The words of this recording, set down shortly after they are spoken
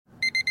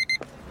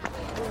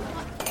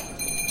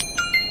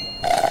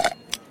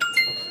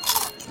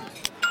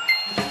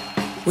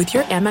With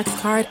your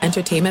Amex card,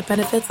 entertainment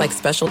benefits like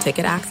special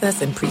ticket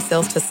access and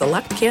pre-sales to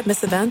select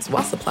can't-miss events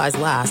while supplies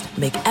last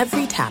make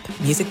every tap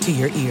music to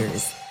your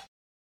ears.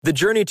 The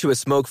journey to a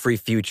smoke-free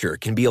future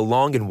can be a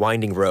long and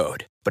winding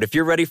road. But if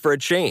you're ready for a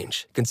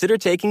change, consider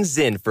taking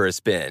Zyn for a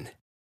spin.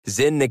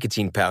 Zyn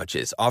nicotine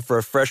pouches offer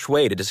a fresh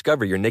way to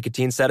discover your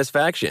nicotine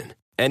satisfaction.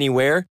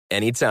 Anywhere,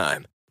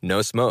 anytime.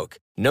 No smoke,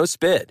 no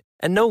spit,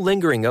 and no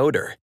lingering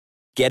odor.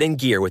 Get in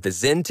gear with the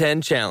Zyn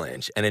 10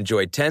 Challenge and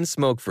enjoy 10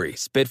 smoke-free,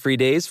 spit-free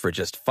days for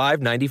just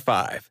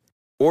 $5.95.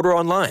 Order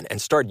online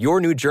and start your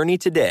new journey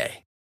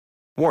today.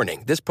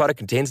 Warning, this product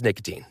contains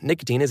nicotine.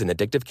 Nicotine is an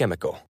addictive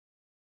chemical.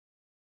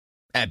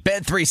 At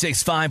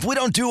Bet365, we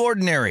don't do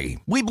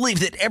ordinary. We believe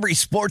that every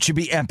sport should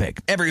be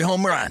epic. Every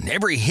home run,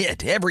 every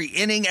hit, every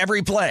inning,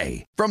 every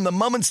play. From the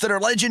moments that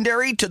are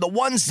legendary to the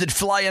ones that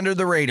fly under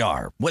the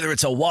radar. Whether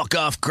it's a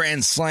walk-off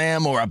grand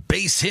slam or a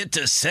base hit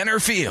to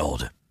center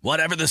field.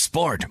 Whatever the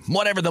sport,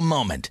 whatever the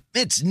moment,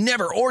 it's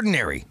never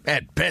ordinary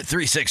at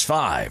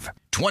Bet365.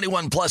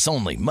 21 plus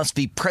only. Must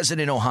be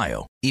present in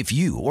Ohio. If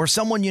you or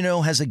someone you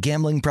know has a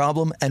gambling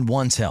problem and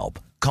wants help,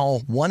 call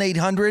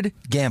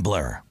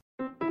 1-800-GAMBLER.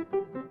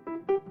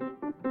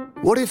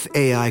 What if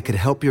AI could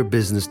help your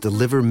business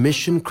deliver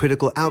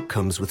mission-critical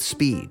outcomes with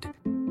speed?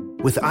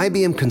 With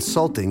IBM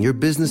Consulting, your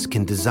business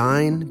can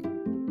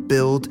design,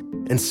 build,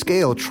 and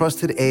scale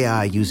trusted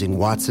AI using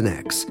Watson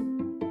X,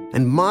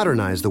 and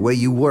modernize the way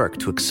you work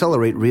to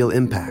accelerate real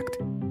impact.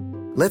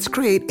 Let's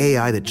create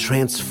AI that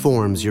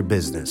transforms your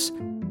business.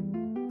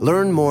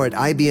 Learn more at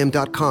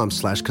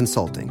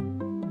ibm.com/consulting.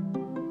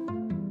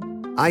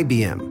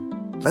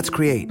 IBM. Let's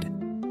create.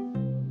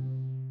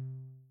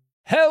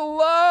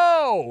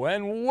 Hello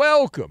and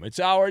welcome. It's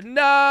our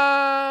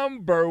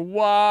number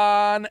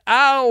one,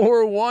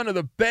 hour one of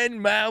the Ben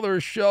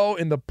Maller Show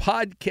in the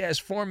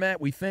podcast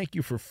format. We thank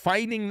you for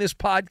finding this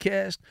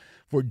podcast,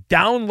 for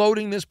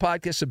downloading this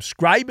podcast,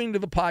 subscribing to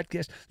the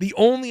podcast. The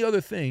only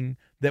other thing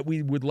that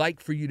we would like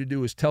for you to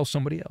do is tell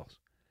somebody else.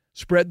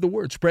 Spread the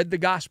word. Spread the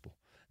gospel.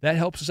 That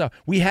helps us out.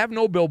 We have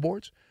no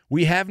billboards.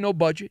 We have no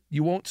budget.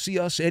 You won't see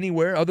us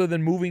anywhere other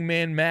than Moving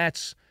Man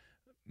Matt's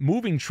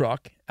moving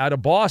truck out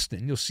of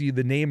Boston. You'll see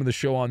the name of the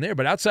show on there.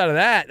 But outside of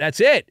that, that's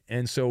it.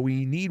 And so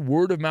we need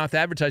word-of-mouth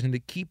advertising to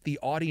keep the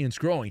audience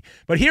growing.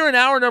 But here in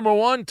hour number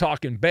one,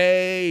 talking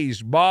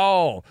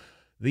baseball,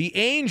 the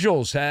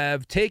Angels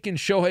have taken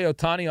Shohei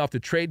Ohtani off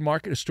the trade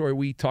market. A story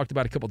we talked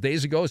about a couple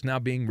days ago is now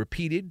being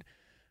repeated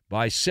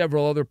by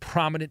several other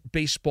prominent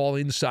baseball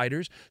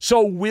insiders.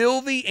 So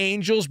will the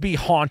Angels be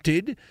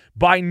haunted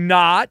by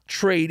not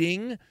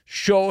trading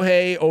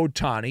Shohei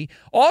Ohtani?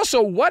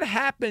 Also, what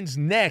happens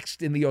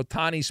next in the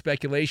Ohtani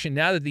speculation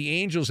now that the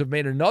Angels have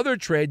made another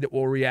trade that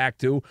we'll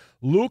react to?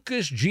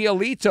 Lucas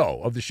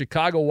Giolito of the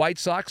Chicago White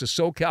Sox, a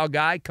SoCal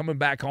guy coming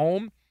back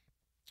home.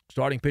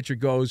 Starting pitcher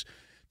goes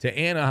to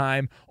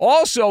Anaheim.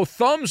 Also,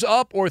 thumbs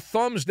up or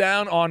thumbs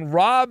down on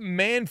Rob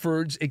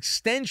Manfred's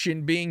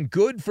extension being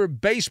good for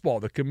baseball,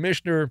 the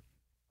commissioner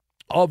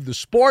of the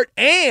sport.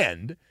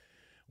 And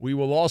we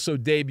will also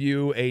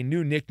debut a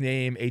new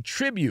nickname, a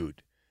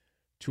tribute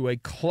to a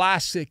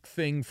classic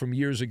thing from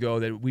years ago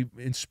that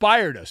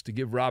inspired us to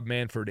give Rob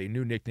Manfred a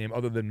new nickname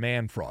other than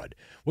Manfred.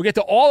 We'll get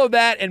to all of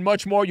that and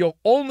much more. You'll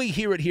only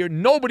hear it here.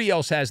 Nobody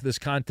else has this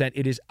content.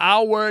 It is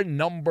our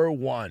number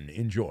one.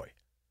 Enjoy.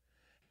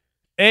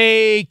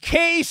 A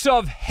case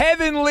of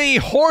heavenly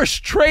horse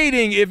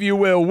trading, if you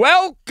will.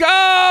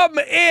 Welcome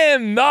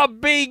in the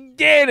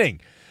beginning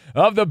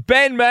of the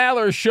Ben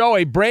Maller Show,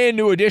 a brand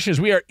new edition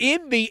as we are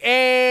in the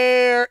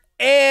air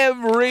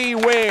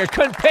everywhere.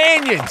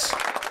 Companions,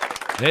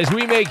 as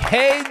we make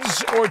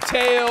heads or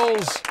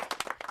tails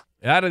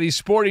out of these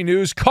sporting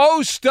news,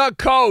 coast to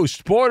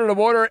coast, border to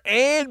border,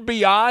 and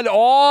beyond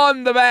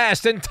on the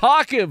vast and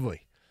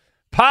talkively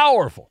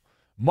powerful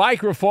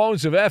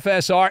microphones of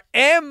FSR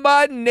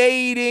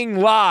emanating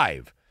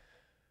live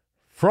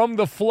from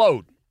the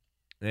float.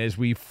 As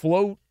we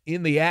float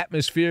in the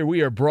atmosphere,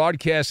 we are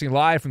broadcasting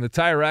live from the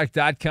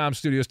TireRack.com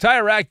studios.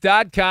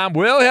 TireRack.com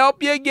will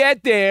help you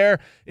get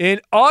there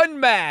in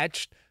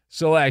unmatched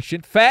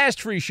selection, fast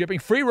free shipping,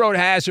 free road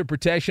hazard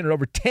protection, and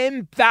over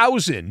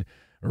 10,000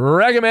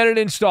 recommended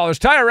installers.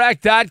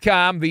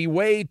 TireRack.com, the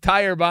way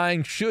tire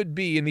buying should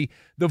be. And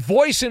the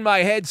voice in my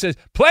head says,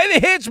 play the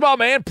hits, my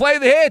man, play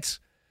the hits.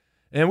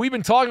 And we've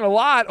been talking a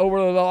lot over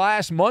the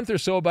last month or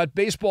so about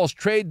baseball's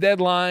trade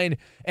deadline,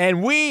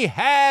 and we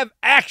have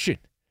action.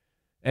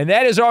 And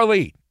that is our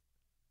lead.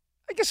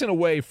 I guess in a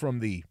way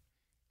from the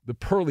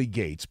pearly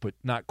gates, but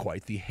not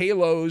quite. The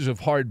halos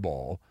of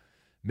hardball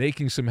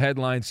making some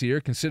headlines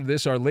here. Consider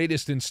this our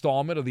latest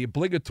installment of the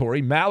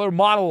obligatory Maller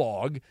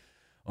monologue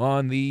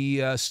on the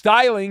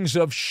stylings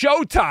of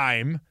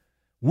Showtime.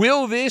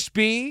 Will this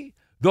be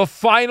the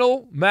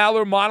final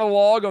Maller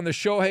monologue on the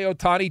Shohei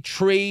Ohtani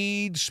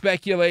trade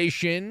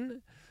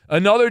speculation?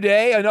 Another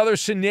day, another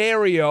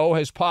scenario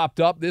has popped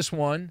up. This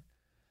one,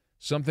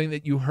 something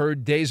that you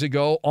heard days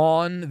ago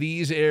on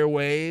these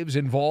airwaves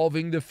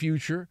involving the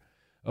future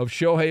of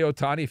Shohei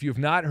Ohtani. If you've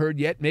not heard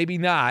yet, maybe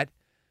not.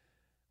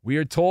 We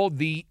are told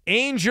the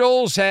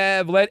Angels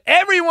have let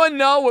everyone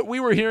know what we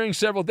were hearing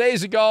several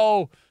days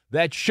ago,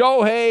 that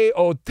Shohei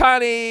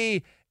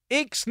Ohtani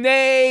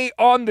ixnay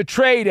on the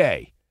trade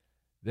day,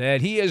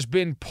 that he has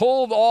been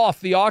pulled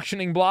off the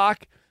auctioning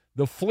block.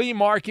 The flea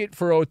market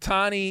for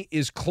Ohtani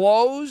is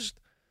closed.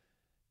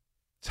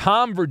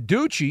 Tom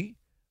Verducci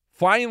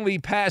finally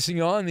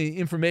passing on the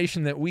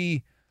information that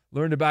we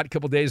learned about a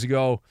couple days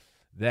ago,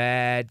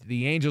 that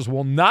the Angels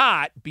will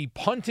not be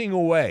punting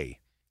away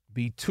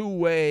the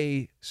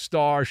two-way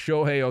star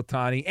Shohei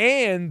Ohtani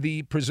and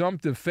the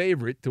presumptive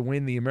favorite to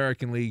win the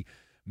American League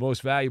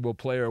Most Valuable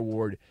Player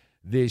Award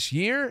this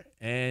year.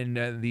 And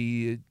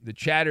the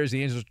chatter is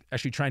the Angels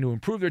actually trying to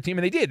improve their team,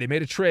 and they did. They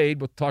made a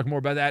trade. We'll talk more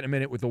about that in a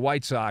minute with the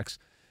White Sox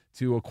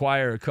to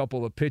acquire a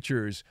couple of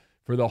pitchers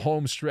for the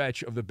home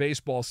stretch of the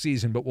baseball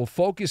season. But we'll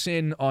focus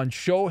in on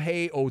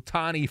Shohei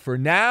Ohtani for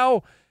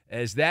now,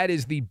 as that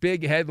is the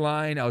big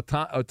headline.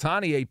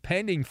 Ohtani, a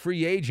pending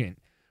free agent.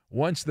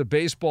 Once the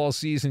baseball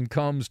season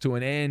comes to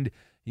an end,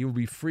 he will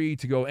be free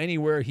to go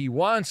anywhere he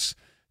wants,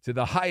 to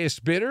the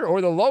highest bidder or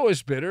the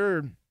lowest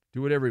bidder,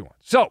 do whatever he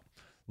wants. So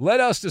let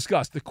us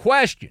discuss the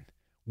question: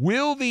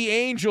 will the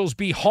Angels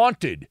be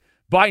haunted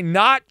by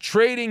not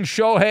trading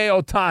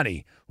Shohei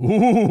Ohtani?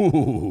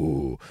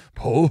 Ooh,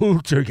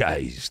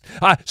 poltergeist.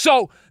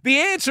 So the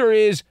answer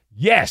is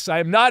yes. I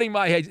am nodding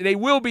my head. They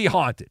will be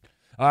haunted.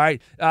 All right.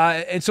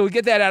 And so we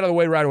get that out of the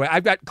way right away.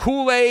 I've got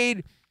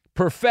Kool-Aid,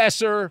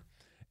 Professor,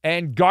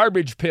 and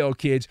Garbage Pail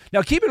Kids.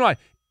 Now, keep in mind,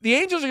 the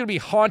Angels are going to be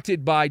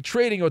haunted by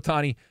trading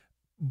Ohtani,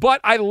 but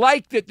I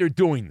like that they're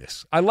doing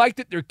this. I like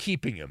that they're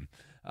keeping him.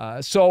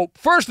 So,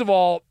 first of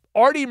all,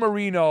 Artie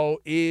Moreno,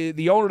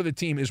 the owner of the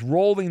team, is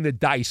rolling the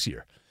dice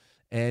here.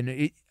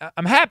 And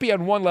I'm happy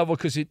on one level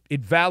because it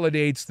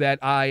validates that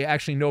I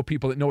actually know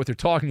people that know what they're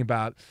talking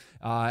about,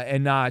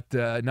 and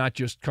not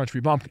just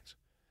country bumpkins.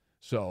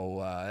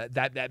 So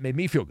that made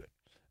me feel good.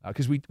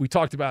 Because we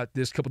talked about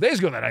this a couple days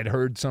ago, that I'd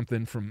heard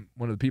something from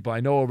one of the people I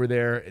know over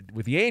there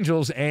with the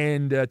Angels,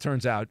 and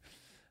turns out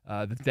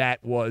that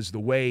was the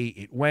way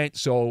it went.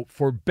 So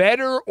for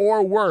better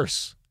or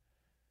worse,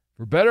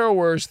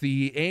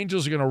 the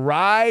Angels are going to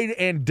ride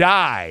and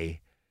die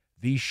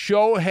the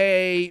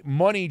Shohei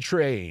money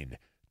train.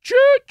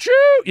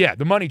 Choo-choo! Yeah,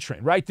 the money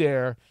train right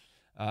there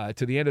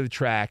to the end of the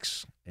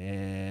tracks.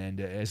 And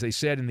as they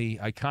said in the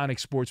iconic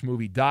sports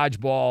movie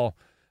Dodgeball,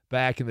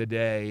 back in the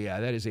day,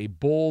 that is a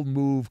bold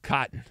move,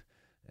 Cotton.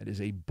 That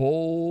is a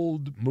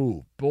bold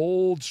move,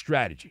 bold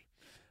strategy.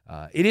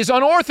 It is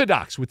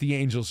unorthodox what the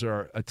Angels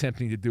are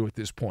attempting to do at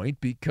this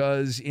point,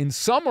 because in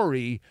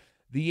summary,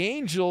 the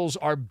Angels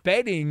are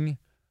betting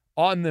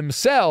on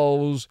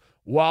themselves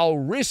while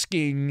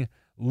risking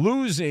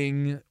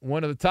losing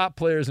one of the top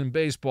players in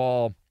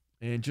baseball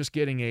and just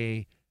getting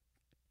a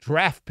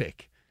draft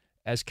pick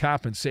as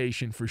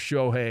compensation for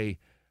Shohei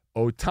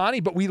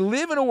Ohtani. But we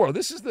live in a world,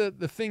 this is the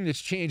thing that's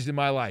changed in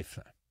my life.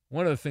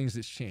 One of the things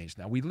that's changed.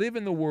 Now, we live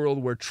in the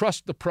world where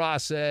trust the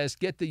process,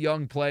 get the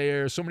young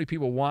players. So many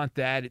people want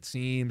that, it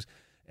seems.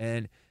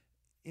 And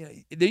you know,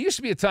 there used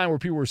to be a time where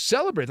people were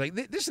celebrating.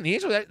 Like, listen, the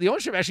Angels, the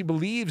ownership actually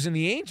believes in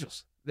the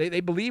Angels.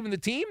 They believe in the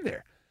team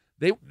there.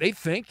 They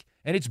think,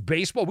 and it's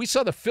baseball. We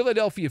saw the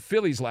Philadelphia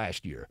Phillies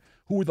last year,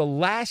 who were the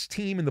last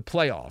team in the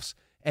playoffs,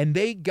 and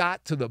they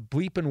got to the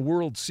bleeping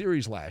World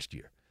Series last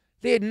year.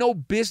 They had no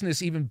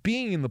business even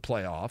being in the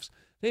playoffs.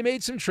 They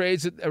made some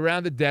trades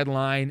around the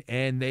deadline,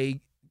 and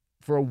they,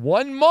 for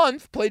 1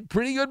 month, played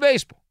pretty good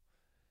baseball.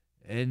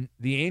 And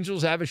the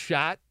Angels have a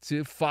shot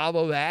to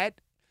follow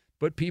that,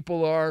 but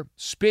people are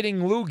spitting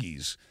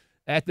loogies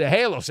at the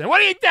Halo, saying,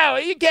 "What are you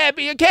doing?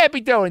 You can't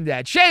be doing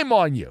that. Shame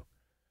on you."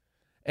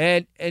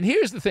 And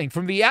here's the thing: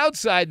 from the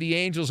outside, the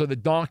Angels are the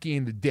donkey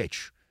in the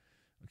ditch.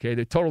 Okay,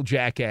 they're total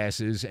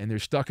jackasses, and they're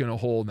stuck in a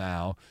hole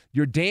now.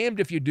 You're damned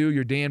if you do,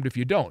 you're damned if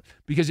you don't.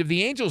 Because if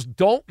the Angels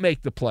don't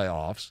make the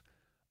playoffs,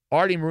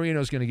 Artie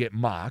Moreno's going to get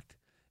mocked.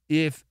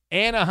 If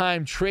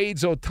Anaheim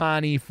trades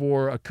Ohtani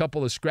for a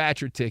couple of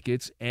scratcher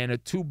tickets and a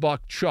 $2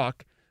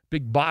 chuck,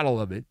 big bottle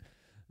of it,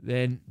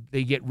 then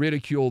they get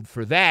ridiculed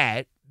for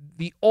that.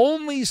 The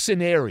only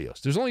scenarios,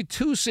 there's only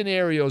 2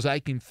 scenarios I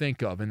can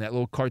think of in that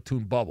little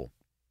cartoon bubble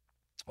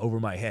over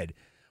my head,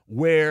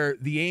 where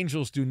the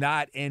Angels do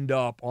not end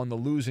up on the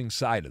losing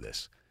side of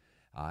this.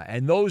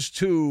 And those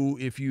 2,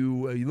 if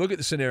you look at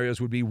the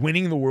scenarios, would be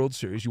winning the World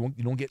Series. You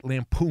don't get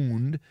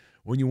lampooned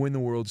when you win the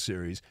World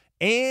Series.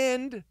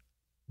 And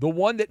the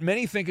one that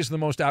many think is the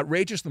most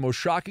outrageous, the most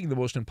shocking, the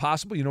most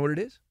impossible, you know what it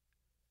is?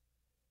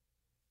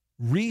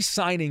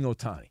 Re-signing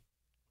Ohtani.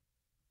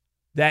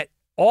 That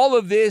all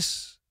of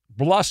this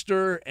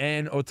bluster,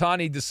 and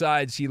Ohtani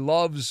decides he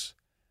loves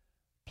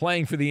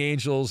playing for the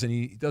Angels and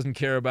he doesn't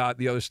care about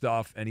the other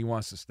stuff and he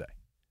wants to stay.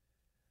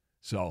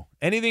 So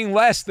anything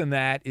less than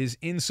that is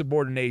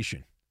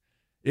insubordination.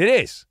 It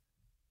is.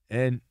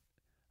 And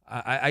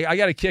I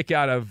got a kick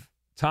out of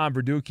Tom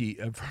Verducci.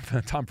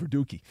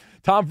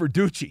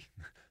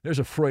 There's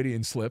a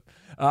Freudian slip.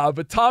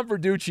 But Tom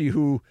Verducci,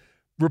 who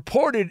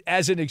reported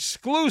as an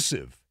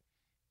exclusive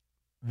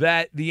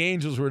that the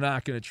Angels were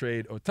not going to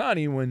trade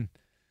Ohtani, when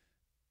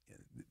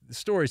the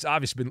story's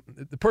obviously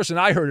been, the person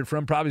I heard it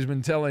from probably has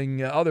been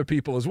telling other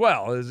people as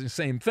well. It's the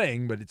same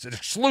thing, but it's an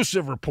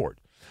exclusive report.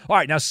 All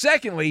right, now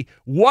secondly,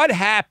 what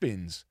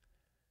happens?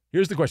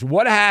 Here's the question.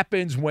 What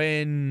happens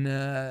when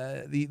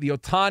the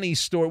Ohtani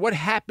story, what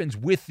happens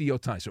with the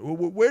Ohtani story?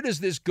 Where does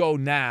this go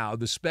now,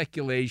 the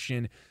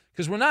speculation?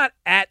 Because we're not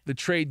at the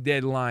trade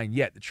deadline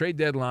yet. The trade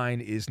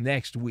deadline is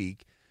next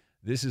week.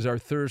 This is our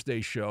Thursday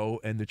show,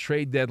 and the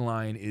trade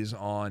deadline is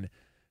on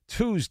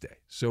Tuesday.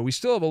 So we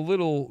still have a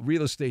little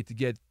real estate to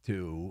get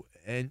to.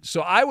 And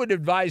so I would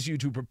advise you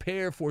to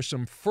prepare for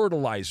some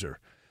fertilizer.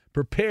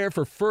 Prepare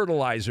for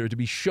fertilizer to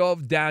be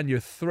shoved down your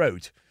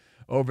throat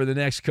over the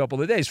next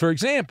couple of days. For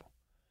example,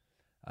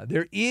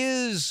 there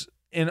is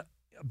a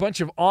bunch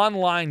of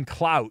online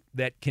clout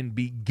that can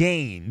be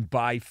gained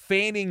by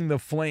fanning the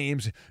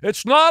flames.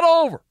 It's not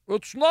over.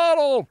 It's not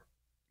over.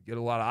 You get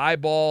a lot of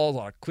eyeballs, a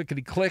lot of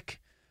clickety-click.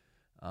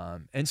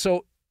 And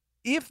so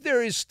if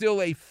there is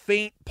still a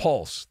faint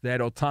pulse that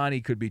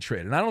Ohtani could be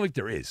traded, and I don't think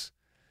there is,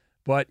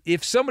 but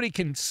if somebody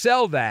can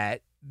sell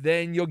that,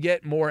 then you'll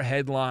get more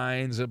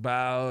headlines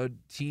about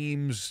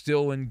teams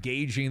still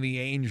engaging the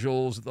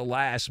Angels at the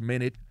last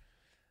minute,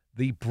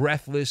 the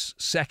breathless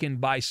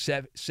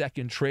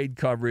second-by-second trade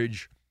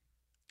coverage,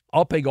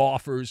 upping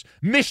offers,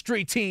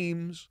 mystery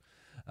teams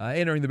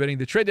entering the bidding.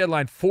 The trade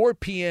deadline, 4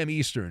 p.m.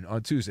 Eastern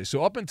on Tuesday.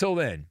 So up until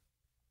then,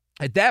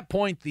 at that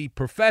point, the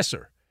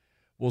professor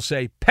will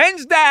say,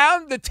 pens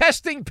down, the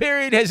testing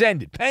period has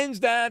ended. Pens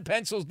down,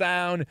 pencils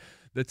down,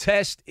 the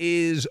test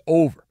is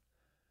over.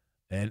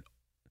 And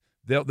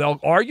they'll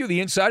argue, the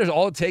insiders,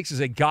 all it takes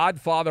is a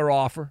Godfather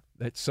offer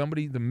that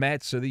somebody, the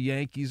Mets or the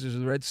Yankees or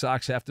the Red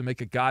Sox have to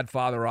make a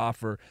Godfather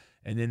offer,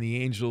 and then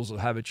the Angels will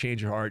have a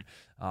change of heart.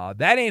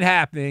 That ain't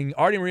happening.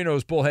 Artie Moreno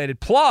is bullheaded.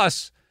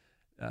 Plus,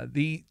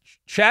 the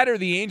chatter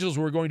the Angels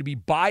were going to be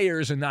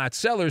buyers and not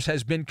sellers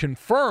has been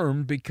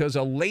confirmed because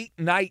a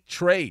late-night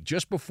trade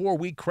just before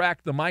we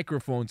cracked the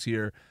microphones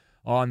here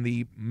on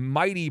the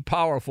mighty,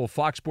 powerful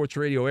Fox Sports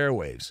Radio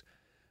airwaves,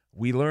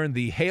 we learned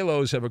the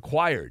Halos have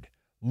acquired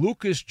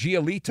Lucas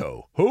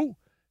Giolito, who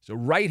is a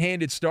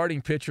right-handed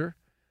starting pitcher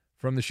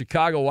from the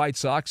Chicago White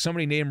Sox,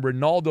 somebody named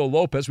Ronaldo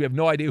Lopez. We have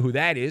no idea who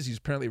that is. He's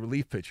apparently a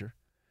relief pitcher.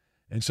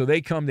 And so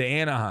they come to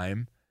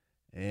Anaheim,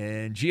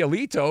 and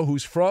Giolito,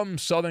 who's from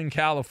Southern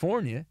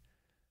California,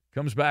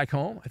 comes back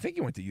home. I think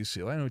he went to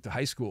UCLA. I went to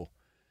high school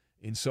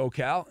in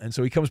SoCal. And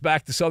so he comes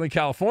back to Southern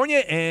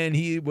California, and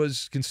he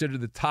was considered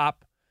the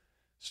top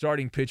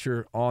starting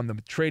pitcher on the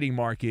trading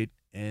market.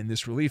 And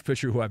this relief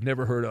pitcher, who I've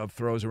never heard of,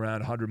 throws around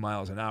 100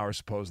 miles an hour,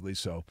 supposedly.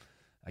 So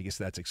I guess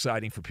that's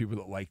exciting for people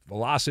that like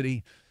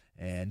velocity.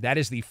 And that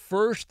is the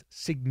first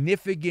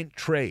significant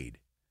trade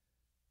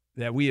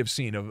that we have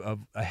seen of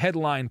a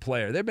headline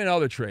player. There have been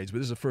other trades, but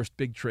this is the first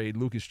big trade.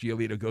 Lucas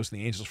Giolito goes to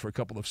the Angels for a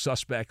couple of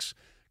suspects,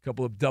 a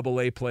couple of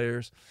AA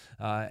players.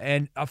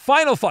 And a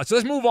final thought. So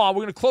let's move on.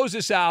 We're going to close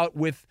this out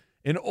with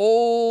an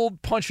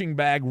old punching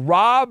bag,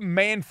 Rob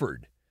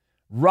Manfred.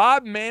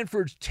 Rob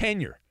Manfred's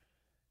tenure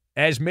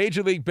as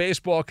Major League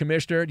Baseball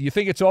commissioner. Do you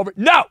think it's over?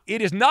 No,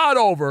 it is not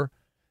over.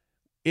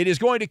 It is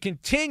going to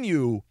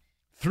continue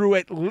through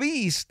at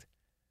least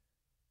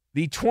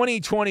the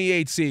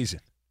 2028 season.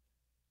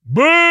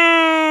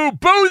 Boo!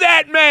 Boo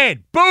that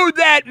man! Boo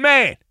that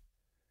man!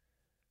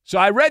 So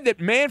I read that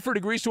Manfred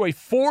agrees to a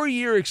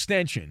 4-year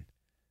extension,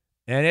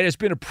 and it has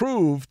been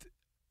approved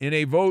in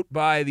a vote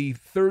by the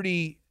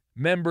 30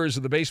 members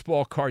of the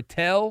baseball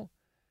cartel.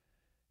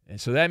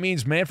 And so that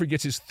means Manfred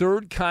gets his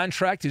third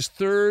contract, his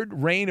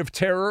third reign of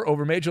terror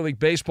over Major League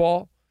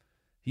Baseball.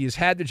 He has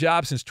had the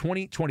job since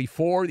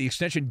 2024. The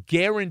extension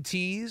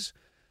guarantees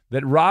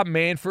that Rob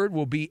Manfred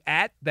will be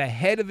at the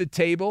head of the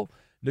table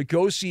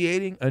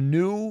negotiating a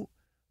new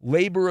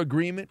labor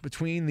agreement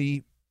between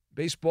the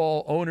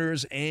baseball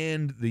owners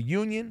and the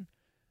union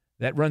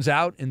that runs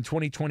out in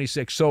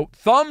 2026. So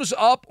thumbs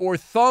up or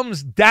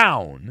thumbs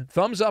down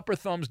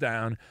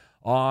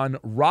on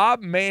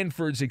Rob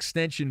Manfred's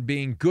extension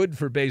being good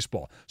for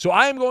baseball. So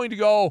I am going to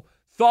go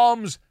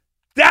thumbs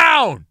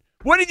down.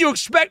 What did you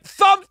expect?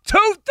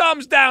 Two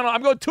thumbs down.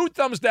 I'm going 2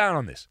 thumbs down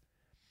on this.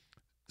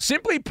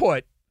 Simply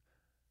put,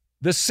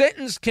 the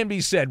sentence can be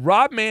said,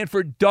 Rob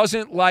Manfred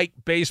doesn't like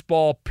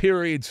baseball,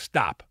 period,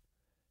 stop.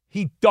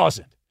 He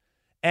doesn't.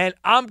 And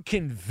I'm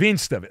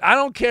convinced of it. I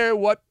don't care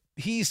what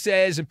he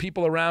says and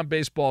people around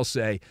baseball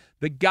say.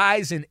 The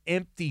guy's an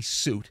empty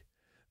suit.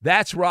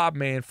 That's Rob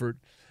Manfred.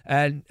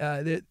 And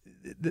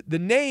the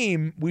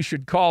name we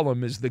should call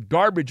him is the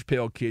Garbage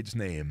Pail Kid's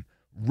name,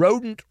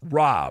 Rodent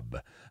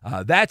Rob.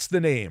 That's the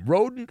name,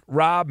 Rodent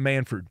Rob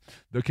Manfred,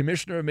 the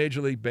commissioner of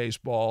Major League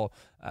Baseball.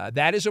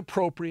 That is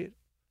appropriate.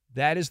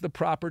 That is the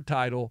proper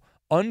title.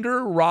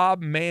 Under Rob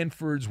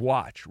Manfred's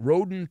watch,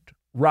 Rodent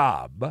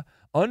Rob,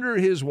 under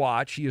his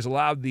watch, he has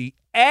allowed the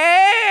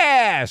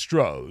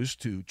Astros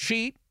to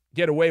cheat,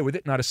 get away with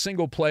it. Not a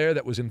single player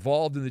that was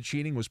involved in the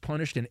cheating was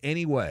punished in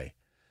any way.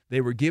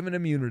 They were given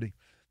immunity.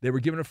 They were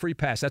given a free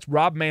pass. That's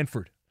Rob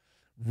Manfred.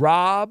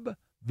 Rob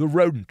the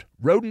Rodent.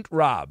 Rodent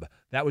Rob.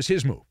 That was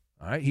his move.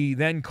 All right. He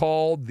then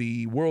called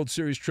the World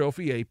Series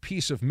trophy a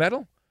piece of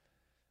metal.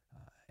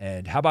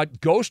 And how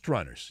about ghost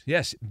runners?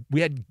 Yes,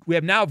 we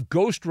have now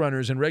ghost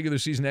runners in regular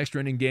season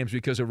extra inning games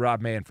because of Rob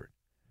Manfred.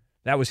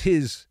 That was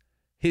his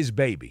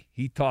baby.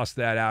 He tossed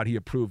that out. He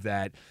approved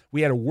that.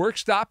 We had a work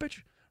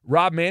stoppage.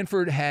 Rob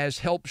Manfred has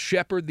helped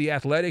shepherd the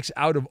Athletics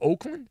out of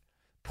Oakland,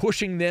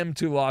 pushing them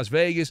to Las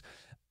Vegas.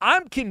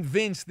 I'm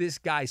convinced this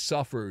guy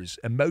suffers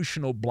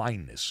emotional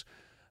blindness.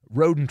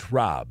 Rodent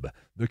Rob,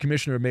 the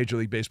commissioner of Major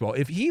League Baseball,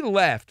 if he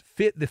left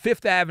the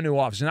Fifth Avenue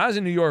office, and I was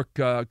in New York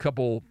a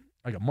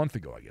month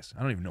ago, I guess.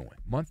 I don't even know when.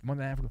 Month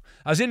and a half ago.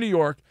 I was in New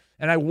York,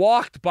 and I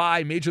walked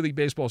by Major League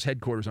Baseball's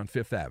headquarters on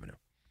Fifth Avenue.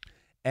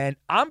 And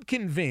I'm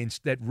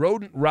convinced that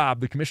Rodent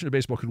Rob, the commissioner of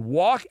baseball, could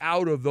walk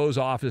out of those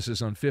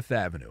offices on Fifth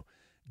Avenue,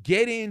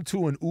 get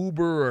into an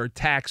Uber or a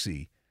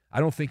taxi. I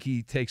don't think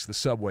he takes the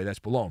subway. That's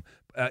below him.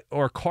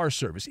 Or a car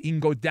service. He can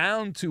go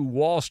down to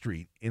Wall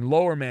Street in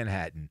Lower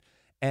Manhattan,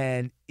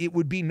 and it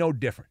would be no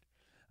different.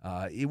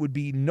 It would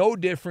be no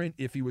different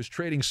if he was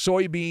trading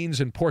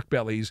soybeans and pork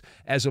bellies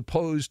as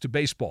opposed to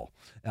baseball.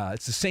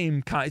 It's the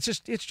same kind.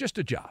 It's just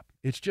a job.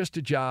 It's just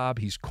a job.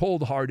 He's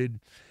cold-hearted.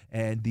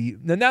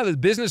 And now the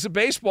business of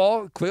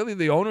baseball, clearly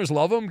the owners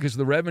love him because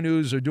the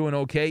revenues are doing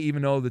okay,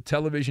 even though the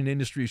television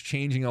industry is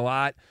changing a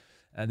lot.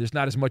 And there's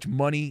not as much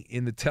money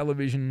in the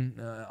television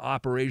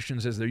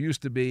operations as there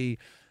used to be.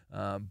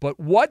 But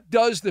what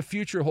does the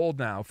future hold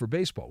now for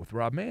baseball with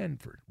Rob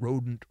Manfred,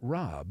 Rodent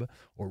Rob,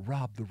 or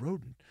Rob the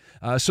Rodent?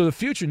 So the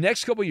future,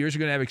 next couple of years, are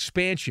going to have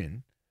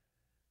expansion.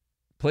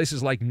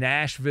 Places like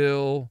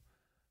Nashville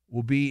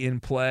will be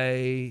in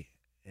play,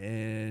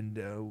 and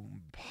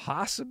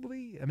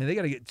possibly, they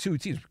got to get 2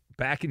 teams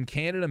back in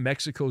Canada.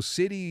 Mexico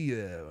City,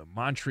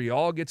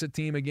 Montreal gets a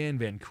team again.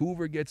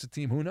 Vancouver gets a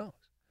team. Who knows?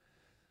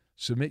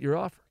 Submit your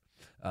offer.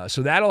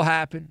 So that'll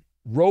happen.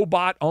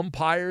 Robot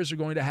umpires are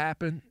going to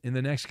happen in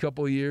the next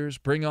couple of years.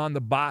 Bring on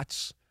the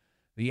bots,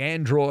 the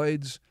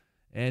androids,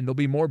 and there'll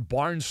be more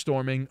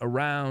barnstorming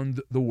around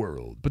the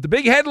world. But the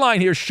big headline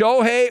here,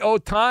 Shohei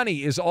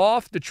Ohtani is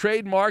off the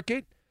trade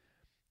market.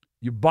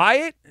 You buy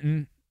it,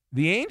 and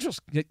the Angels,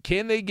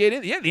 can they get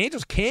in? Yeah, the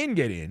Angels can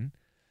get in.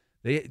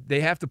 They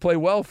have to play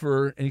well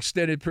for an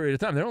extended period of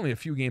time. They're only a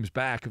few games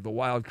back of the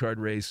wild card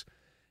race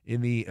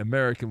in the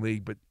American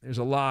League, but there's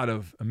a lot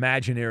of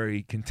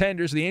imaginary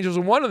contenders. The Angels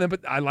are one of them,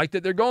 but I like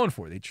that they're going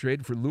for it. They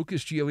traded for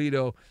Lucas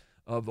Giolito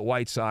of the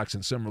White Sox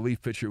and some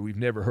relief pitcher we've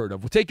never heard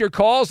of. We'll take your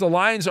calls. The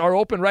lines are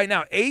open right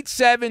now.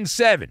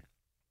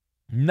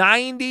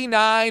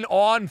 877-99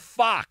 on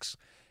Fox.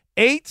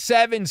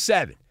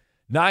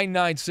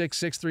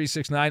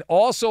 877-996-6369.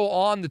 Also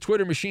on the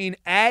Twitter machine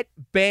at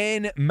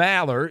Ben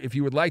Maller, if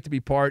you would like to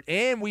be part.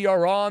 And we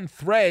are on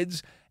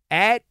Threads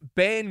at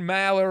Ben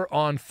Maller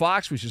on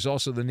Fox, which is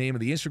also the name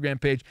of the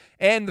Instagram page.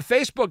 And the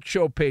Facebook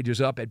show page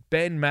is up at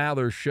Ben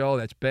Maller Show.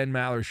 That's Ben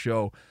Maller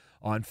Show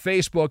on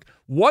Facebook.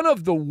 One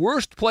of the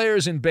worst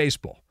players in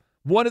baseball.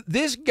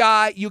 This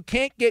guy, you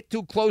can't get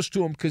too close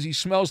to him because he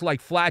smells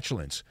like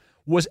flatulence,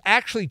 was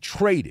actually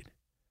traded.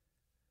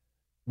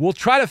 We'll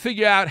try to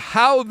figure out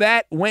how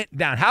that went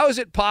down. How is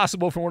it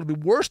possible for one of the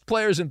worst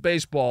players in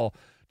baseball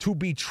to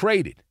be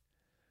traded?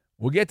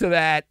 We'll get to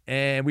that,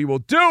 and we will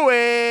do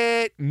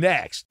it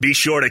next. Be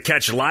sure to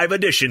catch live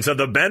editions of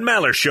the Ben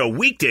Maller Show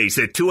weekdays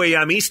at 2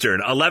 a.m.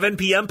 Eastern, 11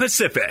 p.m.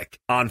 Pacific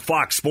on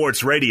Fox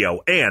Sports Radio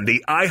and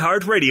the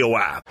iHeartRadio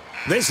app.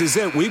 This is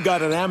it. We've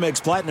got an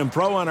Amex Platinum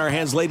Pro on our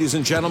hands, ladies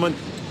and gentlemen.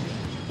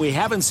 We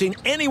haven't seen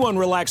anyone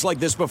relax like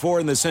this before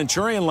in the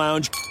Centurion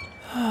Lounge.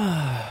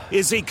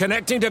 Is he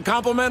connecting to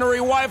complimentary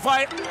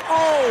Wi-Fi?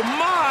 Oh,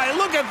 my.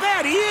 Look at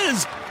that. He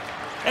is.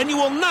 And you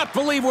will not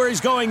believe where he's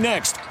going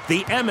next.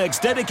 The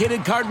Amex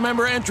dedicated card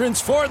member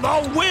entrance for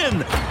the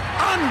win.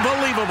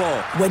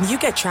 Unbelievable. When you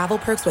get travel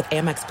perks with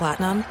Amex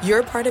Platinum,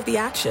 you're part of the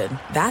action.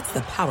 That's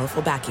the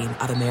powerful backing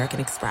of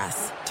American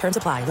Express. Terms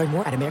apply. Learn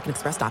more at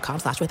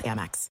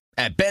americanexpress.com/withAmex.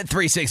 At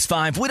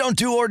Bet365, we don't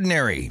do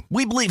ordinary.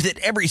 We believe that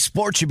every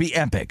sport should be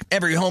epic.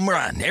 Every home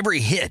run, every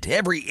hit,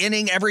 every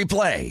inning, every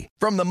play.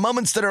 From the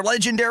moments that are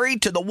legendary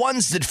to the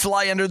ones that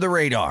fly under the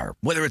radar.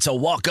 Whether it's a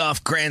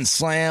walk-off grand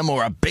slam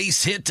or a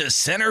base hit to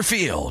center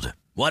field.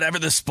 Whatever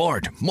the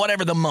sport,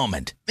 whatever the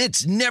moment.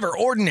 It's never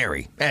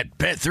ordinary at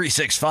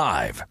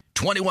Bet365.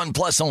 21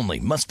 plus only.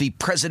 Must be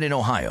present in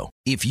Ohio.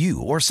 If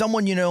you or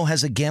someone you know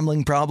has a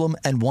gambling problem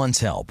and wants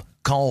help,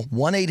 call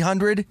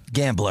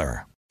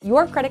 1-800-GAMBLER.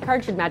 Your credit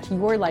card should match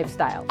your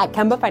lifestyle. At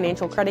Kemba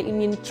Financial Credit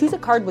Union, choose a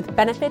card with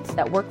benefits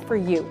that work for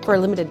you. For a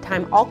limited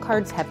time, all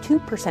cards have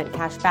 2%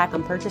 cash back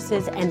on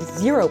purchases and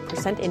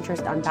 0%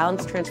 interest on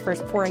balance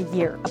transfers for a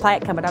year. Apply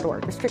at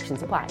Kemba.org.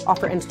 Restrictions apply.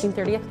 Offer ends June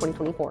 30th,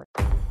 2024.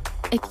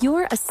 If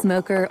you're a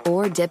smoker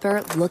or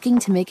dipper looking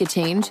to make a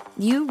change,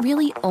 you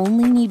really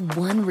only need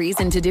one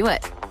reason to do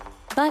it.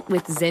 But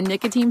with Zyn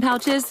nicotine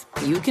pouches,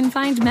 you can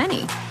find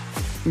many.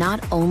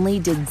 Not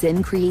only did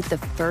Zyn create the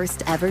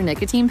first ever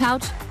nicotine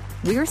pouch,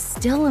 we're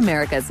still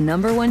America's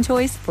 #1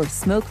 choice for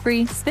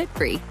smoke-free,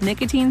 spit-free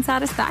nicotine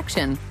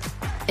satisfaction.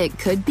 It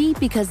could be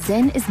because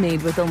Zyn is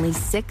made with only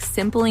 6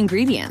 simple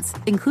ingredients,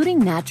 including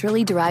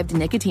naturally derived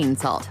nicotine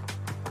salt.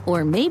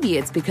 Or maybe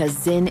it's because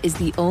Zyn is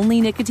the only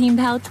nicotine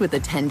pouch with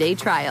a 10-day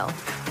trial.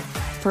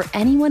 For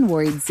anyone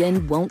worried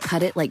Zyn won't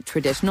cut it like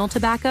traditional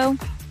tobacco,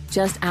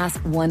 just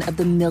ask one of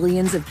the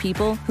millions of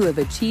people who have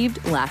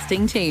achieved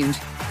lasting change.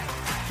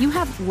 You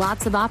have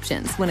lots of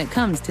options when it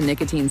comes to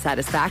nicotine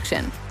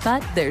satisfaction,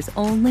 but there's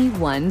only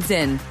one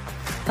Zyn.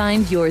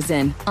 Find your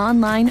Zyn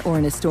online or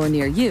in a store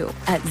near you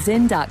at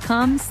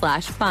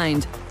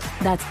zyn.com/find.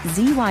 That's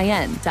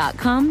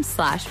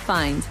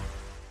ZYN.com/find.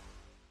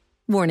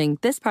 Warning,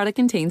 this product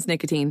contains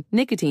nicotine.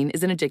 Nicotine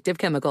is an addictive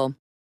chemical.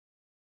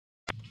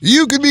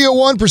 You could be a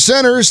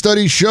 1%er.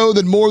 Studies show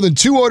that more than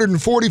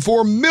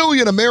 244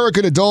 million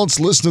American adults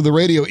listen to the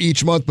radio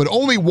each month, but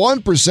only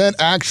 1%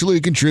 actually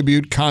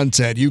contribute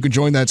content. You can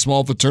join that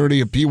small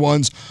fraternity of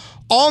P1s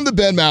on the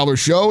Ben Maller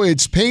Show.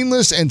 It's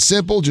painless and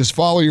simple. Just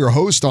follow your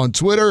host on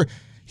Twitter.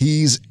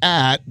 He's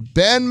at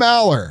Ben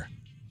Maller.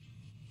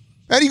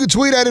 And you can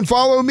tweet at and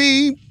follow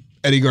me,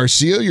 Eddie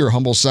Garcia, your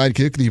humble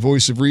sidekick, the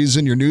voice of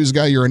reason, your news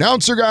guy, your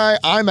announcer guy.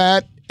 I'm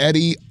at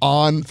Eddie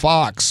on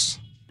Fox.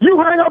 You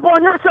hang up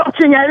on yourself,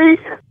 King Eddie.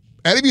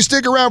 And if you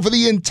stick around for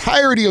the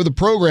entirety of the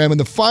program, in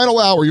the final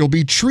hour, you'll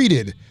be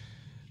treated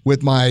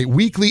with my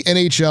weekly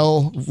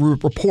NHL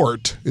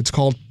report. It's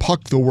called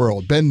Puck the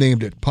World. Ben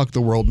named it Puck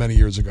the World many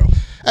years ago.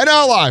 And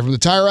now live from the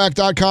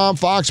TireRack.com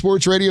Fox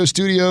Sports Radio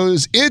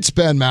studios, it's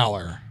Ben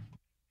Maller.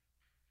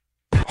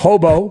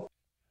 Hobo.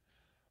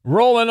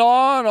 Rolling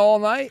on all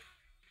night.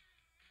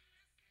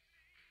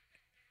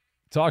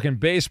 Talking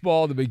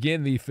baseball to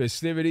begin the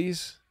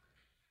festivities.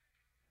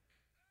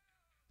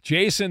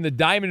 Jason, the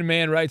Diamond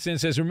Man, writes in and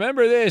says,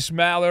 remember this,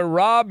 Maller.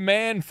 Rob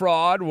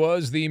Manfred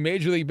was the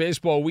Major League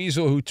Baseball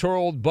weasel who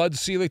told Bud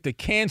Selig to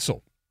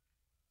cancel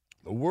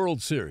the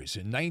World Series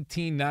in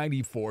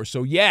 1994.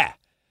 So, yeah,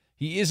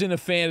 he isn't a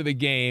fan of the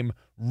game.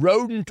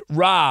 Rodent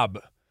Rob.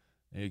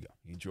 There you go.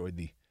 He enjoyed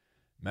the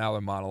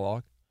Maller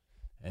monologue.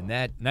 And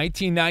that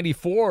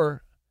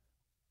 1994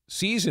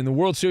 season, the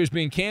World Series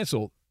being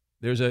canceled,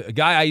 there's a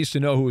guy I used to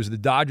know who was the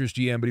Dodgers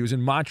GM, but he was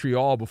in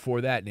Montreal before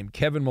that, named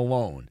Kevin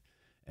Malone.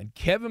 And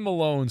Kevin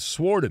Malone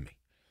swore to me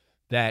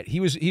that he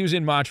was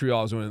in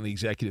Montreal as one of the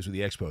executives with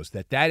the Expos,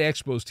 that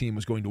Expos team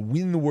was going to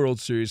win the World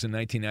Series in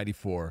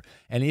 1994.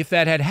 And if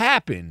that had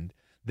happened,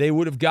 they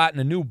would have gotten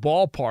a new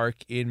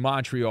ballpark in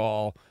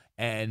Montreal,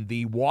 and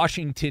the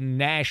Washington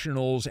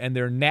Nationals and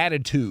their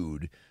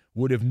Natitude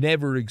would have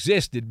never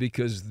existed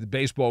because the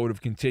baseball would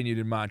have continued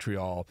in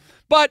Montreal.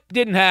 But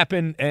didn't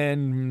happen,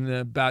 and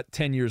about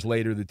 10 years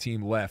later, the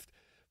team left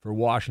for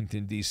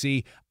Washington,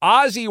 D.C.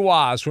 Ozzy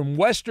Waz from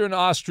Western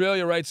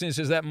Australia writes in and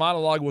says that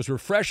monologue was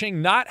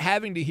refreshing, not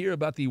having to hear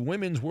about the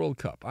Women's World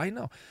Cup. I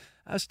know.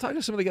 I was talking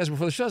to some of the guys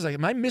before the show. I was like,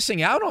 am I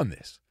missing out on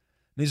this?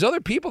 And these other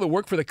people that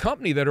work for the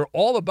company that are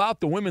all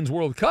about the Women's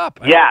World Cup.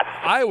 Yes.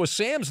 Iowa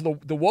Sam's the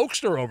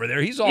wokester over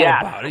there. He's all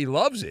about it. He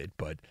loves it.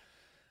 But,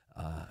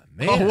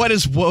 man. Oh, what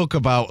is woke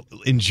about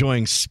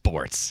enjoying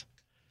sports?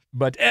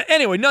 But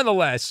anyway,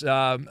 nonetheless,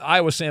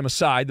 Iowa Sam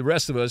aside, the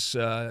rest of us,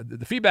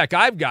 the feedback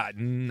I've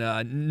gotten,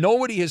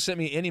 nobody has sent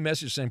me any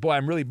message saying, boy,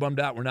 I'm really bummed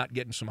out we're not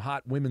getting some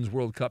hot Women's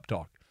World Cup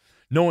talk.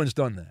 No one's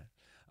done that.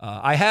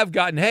 I have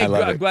gotten, hey,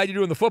 I'm glad you're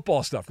doing the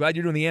football stuff. Glad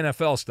you're doing the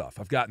NFL stuff.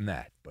 I've gotten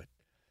that. But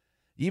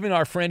even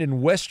our friend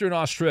in Western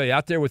Australia,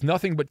 out there with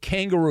nothing but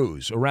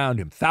kangaroos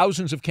around him,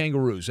 thousands of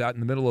kangaroos out in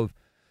the middle of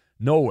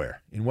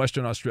nowhere in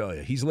Western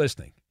Australia, he's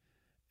listening.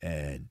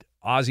 And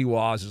Ozzy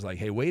Waz is like,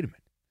 hey, wait a minute.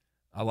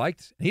 I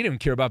liked it. He didn't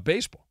care about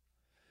baseball.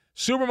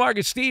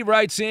 Supermarket Steve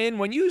writes in,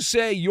 when you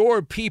say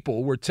your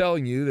people were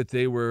telling you that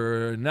they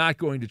were not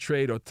going to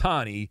trade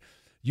Ohtani,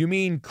 you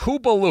mean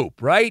Koopa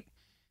Loop, right?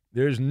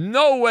 There's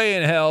no way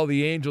in hell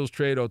the Angels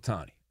trade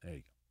Ohtani. There you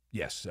go.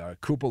 Yes,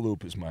 Koopa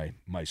Loop is my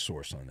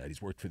source on that. He's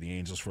worked for the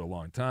Angels for a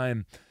long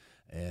time,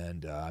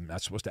 and I'm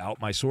not supposed to out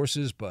my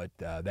sources, but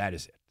that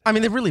is it. I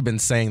mean, they've really been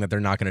saying that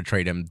they're not going to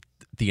trade him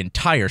the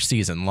entire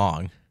season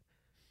long.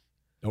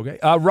 Okay.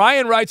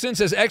 Ryan writes in,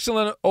 says,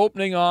 excellent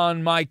opening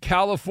on my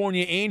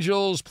California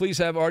Angels. Please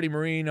have Artie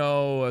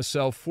Moreno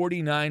sell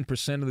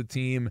 49% of the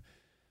team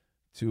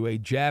to a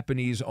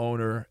Japanese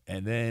owner,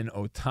 and then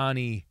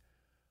Ohtani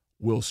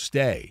will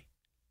stay,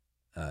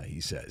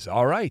 he says.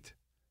 All right.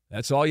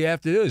 That's all you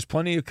have to do. There's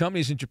plenty of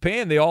companies in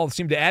Japan. They all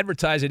seem to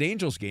advertise at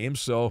Angels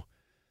games, so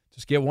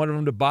just get one of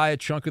them to buy a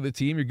chunk of the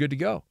team. You're good to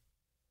go.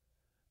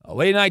 A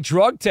late-night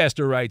drug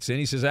tester writes in.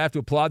 He says, I have to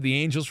applaud the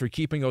Angels for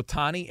keeping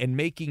Ohtani and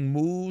making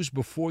moves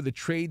before the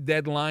trade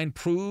deadline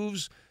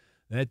proves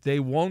that they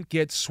won't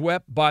get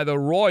swept by the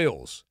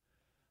Royals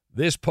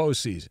this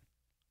postseason.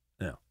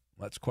 Now,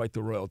 that's quite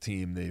the Royal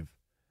team they've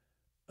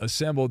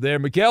assembled there.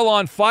 Miguel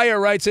on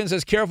Fire writes in,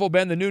 says, careful,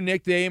 Ben, the new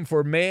nickname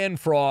for man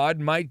fraud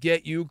might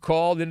get you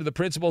called into the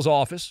principal's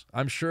office.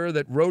 I'm sure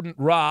that Rodent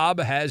Rob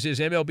has his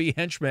MLB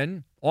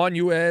henchmen on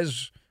you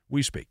as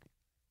we speak.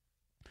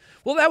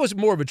 Well, that was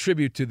more of a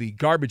tribute to the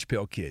Garbage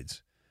Pail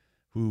Kids,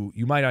 who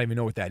you might not even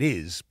know what that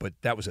is, but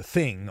that was a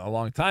thing a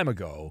long time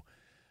ago.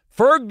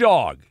 Ferg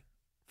Dog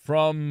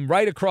from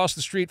right across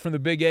the street from the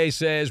Big A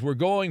says, we're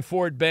going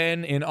for it,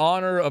 Ben, in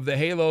honor of the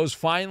Halos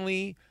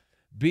finally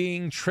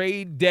being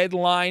trade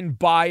deadline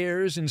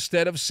buyers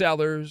instead of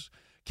sellers.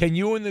 Can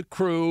you and the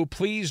crew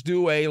please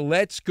do a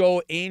Let's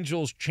Go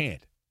Angels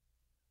chant?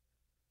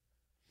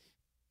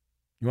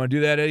 You want to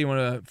do that, Eddie? You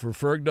want to, for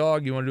Ferg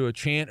Dog, you want to do a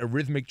chant, a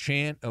rhythmic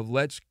chant of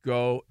Let's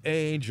Go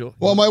Angel?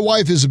 Well, my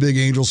wife is a big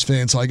Angels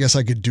fan, so I guess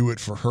I could do it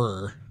for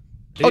her.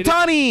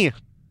 Ohtani!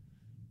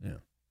 Yeah.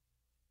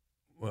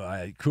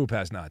 Well, Coop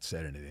has not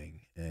said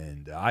anything,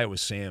 and Iowa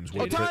Sam's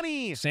waiting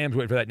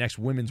for that next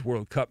Women's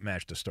World Cup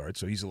match to start,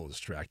 so he's a little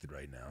distracted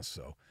right now.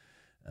 So,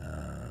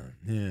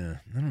 yeah,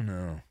 I don't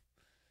know.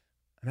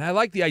 I mean, I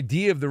like the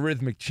idea of the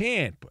rhythmic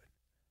chant, but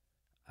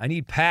I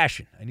need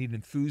passion. I need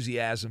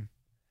enthusiasm.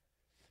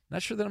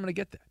 Not sure that I'm going to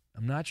get that.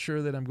 I'm not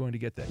sure that I'm going to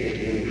get that.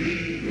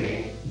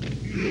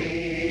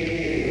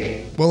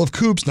 Well, if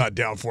Coop's not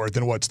down for it,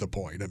 then what's the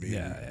point? I mean,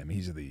 yeah, I mean,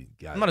 he's the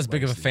guy. I'm not as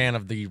big of a fan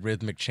of the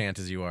rhythmic chant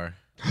as you are.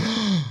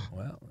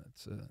 Well,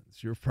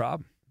 it's your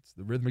problem. It's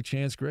the rhythmic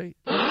chant's great.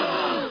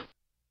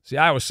 See,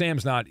 Iowa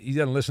Sam's he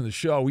doesn't listen to the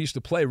show. We used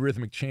to play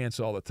rhythmic chants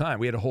all the time.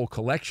 We had a whole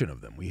collection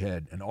of them. We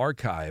had an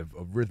archive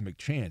of rhythmic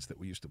chants that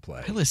we used to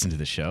play. I listened to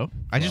the show.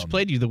 I just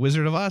played you the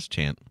Wizard of Oz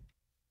chant.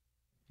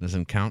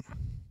 Doesn't count.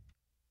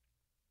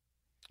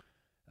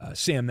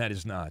 Sam, that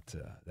does not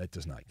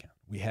count.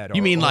 We had.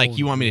 You mean like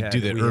you want me to do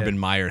the Urban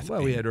Meyer thing?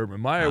 Well, we had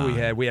Urban Meyer.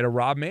 We had a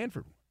Rob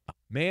Manfred.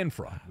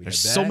 There's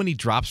so many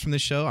drops from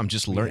this show. I'm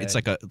just learning. It's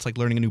like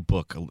learning a new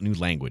book, a new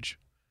language.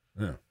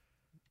 Yeah.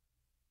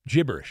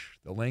 Gibberish,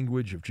 the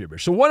language of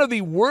gibberish. So one of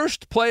the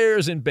worst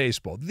players in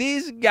baseball.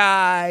 This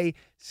guy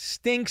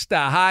stinks to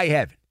high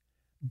heaven.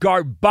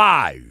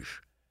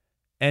 Garbage.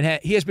 And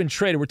he has been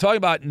traded. We're talking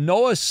about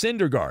Noah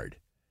Syndergaard,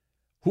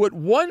 who at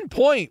one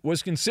point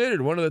was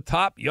considered one of the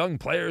top young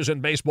players in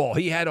baseball.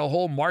 He had a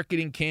whole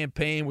marketing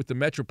campaign with the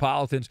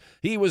Metropolitans.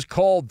 He was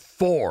called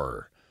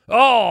Thor.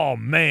 Oh,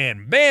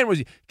 man.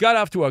 Got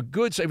off to a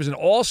good – he was an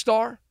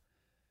all-star.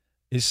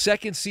 His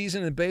second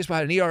season in baseball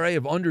had an ERA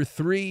of under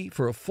 3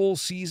 for a full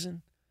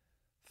season,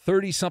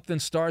 30-something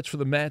starts for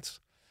the Mets.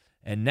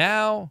 And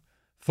now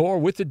Thor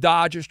with the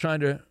Dodgers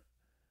trying to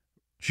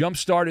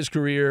jumpstart his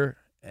career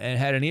and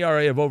had an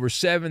ERA of over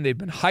 7. They've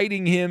been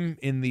hiding him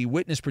in the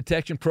witness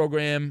protection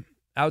program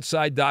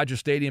outside Dodger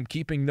Stadium,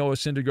 keeping Noah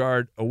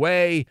Syndergaard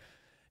away.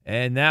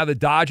 And now the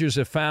Dodgers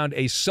have found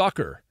a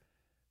sucker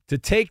to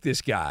take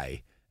this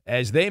guy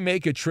as they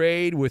make a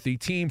trade with the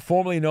team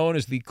formerly known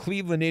as the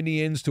Cleveland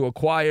Indians to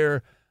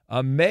acquire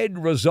Ahmed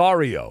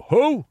Rosario.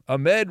 Who?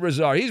 Ahmed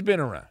Rosario. He's been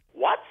around.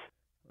 What?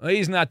 Well,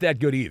 he's not that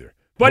good either.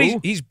 But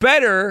he's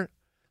better.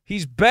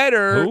 He's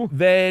better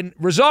than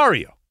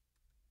Rosario.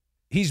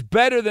 He's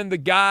better than the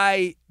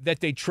guy that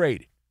they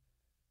traded.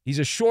 He's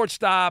a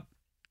shortstop.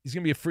 He's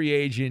going to be a free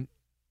agent,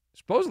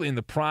 supposedly in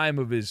the prime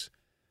of his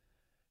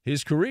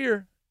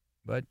career.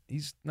 But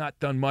he's not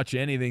done much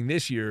anything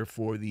this year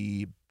for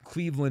the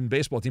Cleveland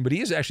baseball team, but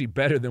he is actually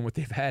better than what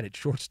they've had at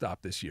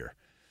shortstop this year.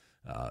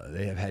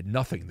 They have had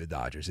nothing, the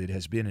Dodgers. It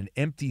has been an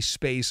empty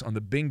space on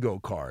the bingo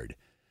card.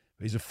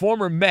 He's a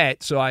former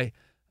Met, so I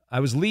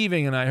was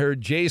leaving and I heard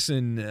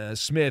Jason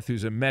Smith,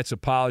 who's a Mets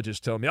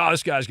apologist, tell me, oh,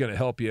 this guy's going to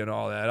help you and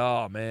all that.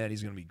 Oh, man,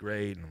 he's going to be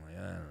great. And I'm like,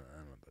 I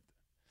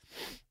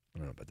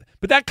don't know about that.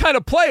 But that kind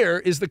of player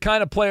is the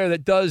kind of player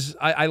that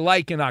I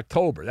like in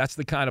October. That's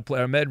the kind of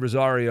player, Ahmed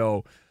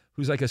Rosario,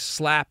 who's like a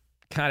slap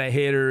kind of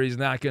hitter. He's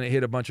not going to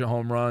hit a bunch of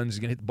home runs. He's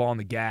going to hit the ball in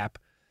the gap.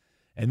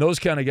 And those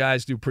kind of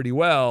guys do pretty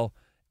well.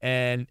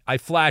 And I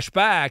flash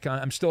back.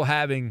 I'm still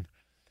having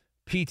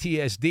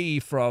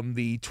PTSD from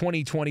the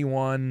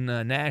 2021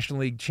 National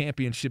League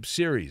Championship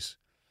Series.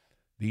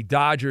 The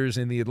Dodgers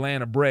and the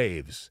Atlanta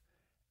Braves.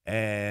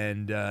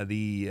 And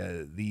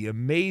the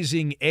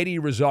amazing Eddie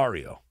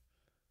Rosario.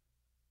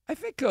 I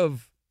think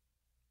of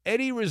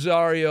Eddie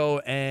Rosario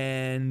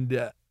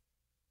and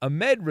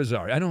Ahmed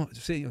Rosario. I don't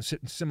say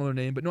similar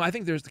name, but no, I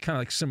think there's kind of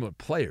like similar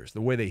players,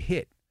 the way they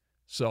hit.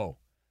 So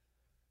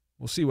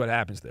we'll see what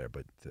happens there.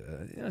 But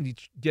you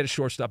get a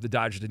shortstop. The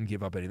Dodgers didn't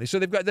give up anything. So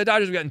the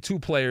Dodgers have gotten 2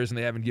 players, and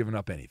they haven't given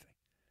up anything.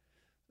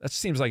 That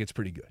seems like it's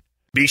pretty good.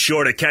 Be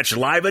sure to catch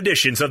live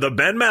editions of the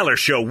Ben Maller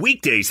Show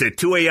weekdays at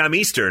 2 a.m.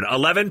 Eastern,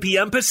 11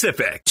 p.m.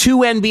 Pacific. 2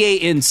 NBA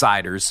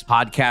insiders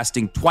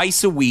podcasting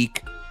twice a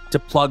week to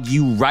plug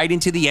you right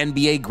into the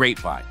NBA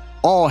grapevine.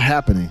 All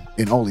happening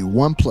in only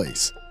one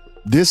place.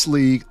 This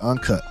League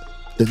Uncut,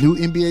 the new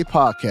NBA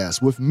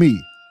podcast with me,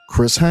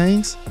 Chris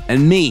Haynes,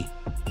 and me,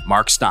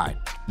 Mark Stein.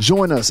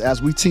 Join us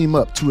as we team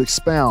up to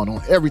expound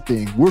on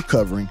everything we're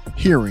covering,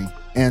 hearing,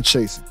 and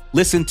chasing.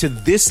 Listen to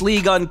This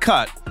League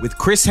Uncut with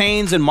Chris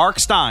Haynes and Mark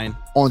Stein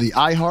on the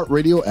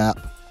iHeartRadio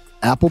app,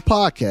 Apple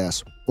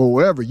Podcasts, or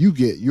wherever you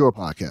get your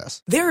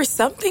podcasts. There are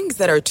some things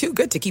that are too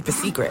good to keep a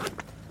secret.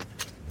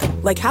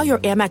 Like how your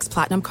Amex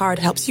Platinum card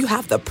helps you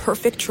have the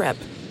perfect trip.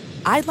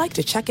 I'd like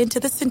to check into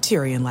the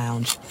Centurion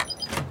Lounge.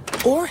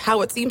 Or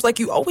how it seems like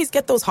you always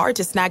get those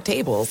hard-to-snag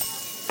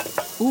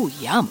tables. Ooh,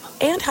 yum.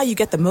 And how you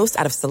get the most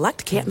out of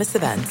select can't-miss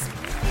events.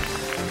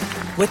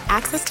 With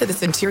access to the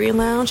Centurion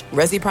Lounge,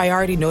 Resi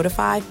Priority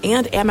Notified,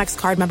 and Amex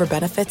card member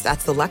benefits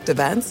at select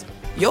events,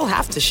 you'll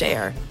have to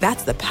share.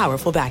 That's the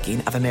powerful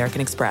backing of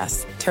American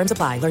Express. Terms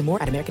apply. Learn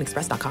more at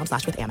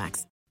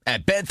americanexpress.com/withAmex.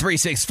 At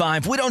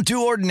Bet365, we don't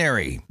do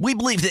ordinary. We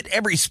believe that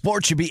every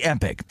sport should be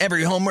epic.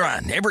 Every home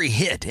run, every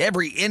hit,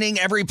 every inning,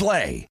 every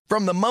play.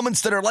 From the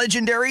moments that are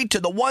legendary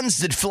to the ones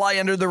that fly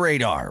under the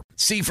radar.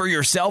 See for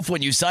yourself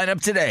when you sign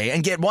up today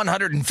and get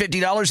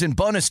 $150 in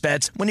bonus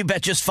bets when you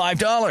bet just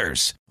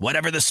 $5.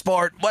 Whatever the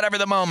sport, whatever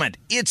the moment,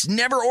 it's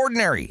never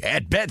ordinary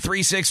at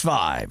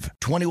Bet365.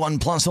 21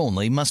 plus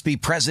only. Must be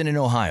present in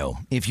Ohio.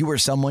 If you or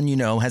someone you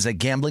know has a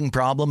gambling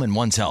problem and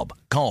wants help,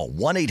 call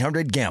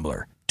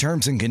 1-800-GAMBLER.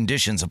 Terms and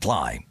conditions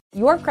apply.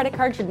 Your credit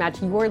card should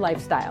match your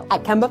lifestyle.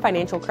 At Kemba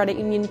Financial Credit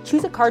Union,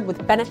 choose a card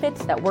with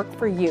benefits that work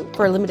for you.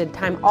 For a limited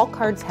time, all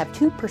cards have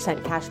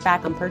 2% cash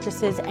back on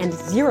purchases and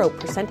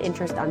 0%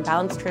 interest on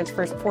balance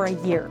transfers for a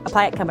year.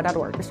 Apply at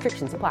Kemba.org.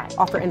 Restrictions apply.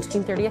 Offer ends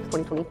June 30th,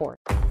 2024.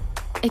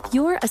 If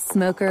you're a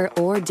smoker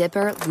or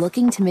dipper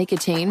looking to make a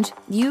change,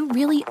 you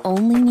really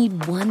only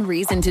need one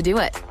reason to do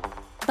it.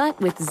 But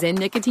with Zyn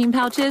nicotine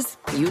pouches,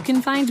 you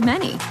can find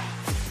many.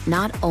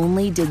 Not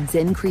only did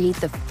Zyn create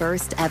the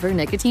first ever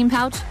nicotine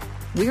pouch,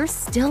 we're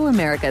still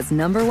America's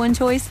 #1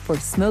 choice for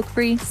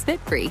smoke-free,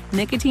 spit-free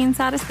nicotine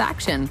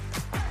satisfaction.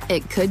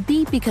 It could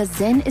be because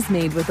Zyn is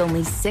made with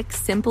only 6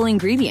 simple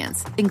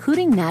ingredients,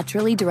 including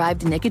naturally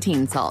derived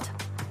nicotine salt.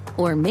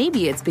 Or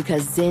maybe it's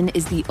because Zyn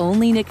is the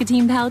only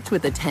nicotine pouch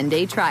with a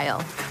 10-day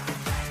trial.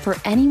 For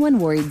anyone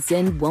worried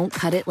Zyn won't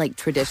cut it like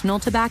traditional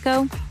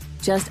tobacco,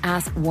 just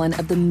ask one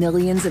of the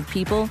millions of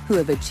people who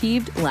have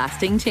achieved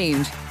lasting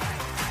change.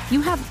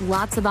 You have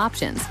lots of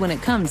options when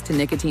it comes to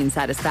nicotine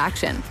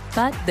satisfaction,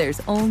 but there's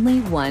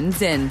only one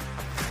Zyn.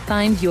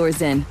 Find your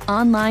Zyn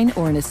online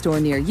or in a store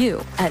near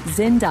you at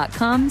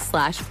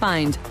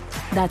zyn.com/find.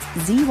 That's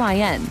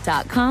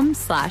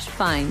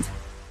ZYN.com/find.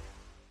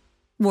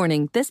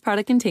 Warning, this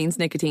product contains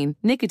nicotine.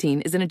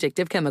 Nicotine is an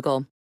addictive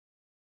chemical.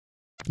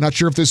 Not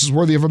sure if this is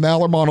worthy of a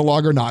Maller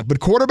monologue or not,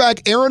 but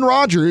quarterback Aaron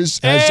Rodgers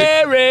has...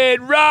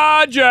 Aaron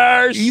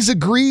Rodgers! He's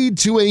agreed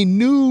to a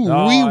new,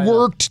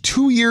 reworked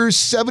 2 years,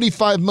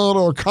 $75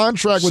 million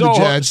contract with the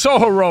Jets. So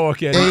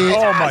heroic, Eddie.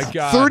 Oh, my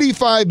God.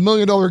 $35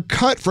 million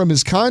cut from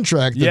his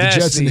contract that the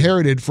Jets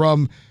inherited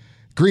from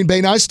Green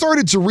Bay. Now, I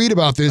started to read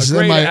about this,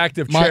 and then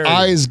my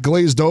eyes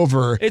glazed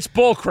over. It's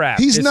bullcrap.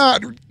 He's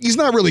not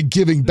really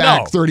giving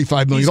back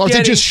 $35 million.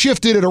 They just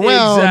shifted it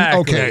around.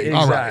 Exactly,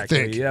 all right,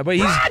 think. Yeah, but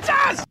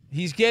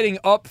he's getting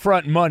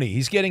upfront money.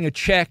 He's getting a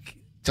check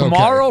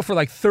tomorrow for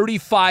like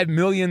 $35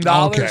 million.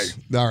 Okay,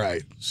 all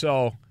right.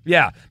 So,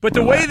 yeah. But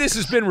the way this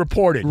has been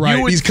reported,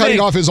 right. He's cutting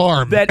off his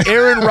arm. That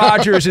Aaron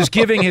Rodgers is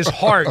giving his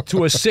heart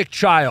to a sick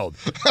child.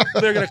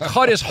 They're going to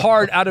cut his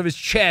heart out of his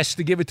chest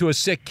to give it to a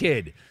sick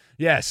kid.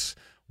 Yes.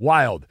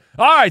 Wild.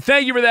 All right,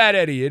 thank you for that,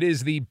 Eddie. It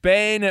is the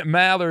Ben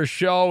Maller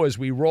Show as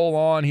we roll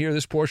on here.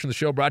 This portion of the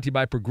show brought to you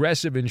by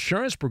Progressive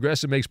Insurance.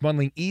 Progressive makes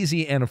bundling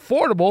easy and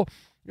affordable.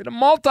 Get a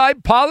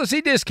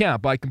multi-policy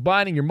discount by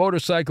combining your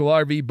motorcycle,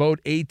 RV, boat,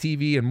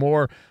 ATV, and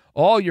more.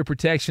 All your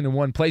protection in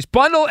one place.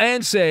 Bundle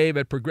and save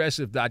at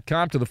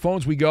Progressive.com. To the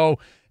phones we go,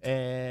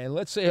 and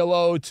let's say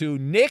hello to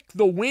Nick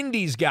the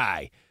Wendy's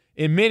guy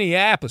in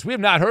Minneapolis. We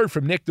have not heard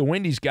from Nick the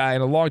Wendy's guy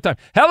in a long time.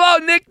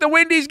 Hello, Nick the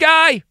Wendy's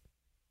guy.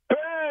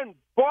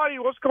 Buddy,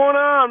 what's going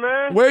on,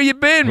 man? Where you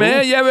been,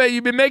 man?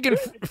 You've been making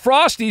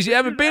Frosties. You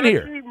haven't been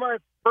here. This is my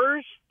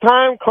first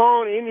time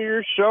calling into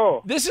your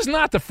show. This is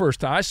not the first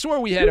time. I swear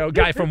we had a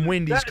guy from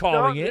Wendy's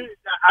calling in.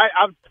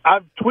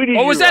 I've tweeted you.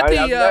 Oh, was that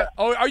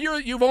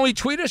you've only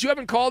tweeted us? You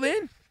haven't called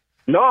in?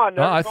 No,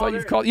 I thought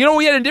you've called. You know,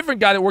 we had a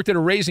different guy that worked at a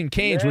Raising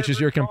Cane's, which is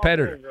your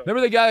competitor.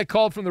 Remember the guy that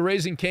called from the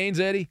Raising Cane's,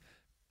 Eddie?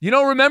 You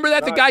don't remember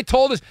that? The guy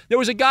told us there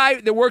was a guy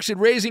that works at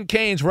Raising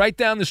Cane's right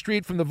down the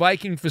street from the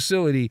Viking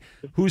facility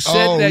who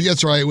said that. Oh,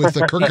 that's right, with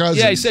the Kirk Cousins.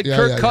 Yeah, he said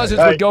Kirk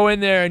Cousins would go in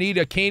there and eat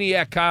a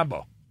Caniac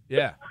combo.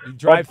 Yeah, he'd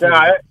drive through.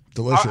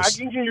 Delicious. I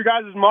can get your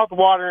guys' mouth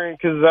watering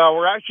because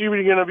we're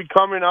actually going to be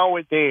coming out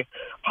with a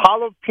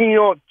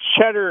jalapeno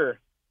cheddar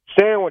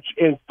sandwich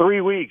in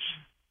 3 weeks.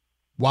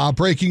 Wow,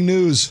 breaking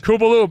news.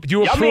 Koopaloop,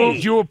 do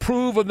you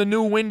approve of the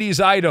new Wendy's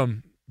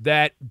item?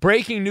 That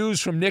breaking news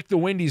from Nick the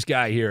Wendy's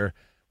guy here.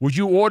 Would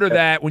you order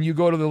that when you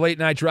go to the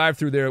late-night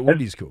drive-thru there at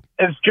Wendy's, Coop?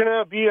 It's going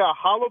to be a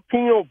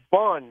jalapeno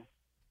bun.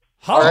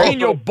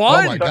 Jalapeno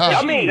bun? Oh, my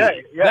gosh.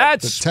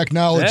 That's the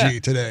technology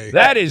today.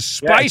 That is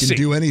spicy. Can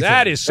do anything.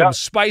 That is some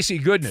spicy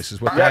goodness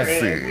is what that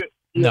is.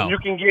 No. You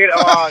can get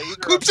either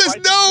Coop says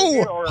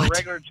no. Or a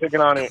regular chicken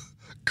on it.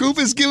 Coop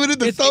is giving it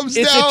the thumbs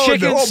down. A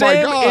chicken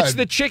my God. It's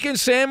the chicken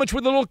sandwich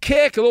with a little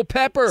kick, a little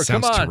pepper.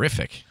 Sounds Come on.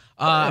 Terrific.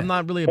 I'm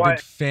not really a big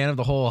fan of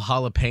the whole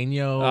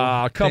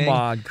jalapeno come thing.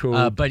 on,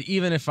 Coop. But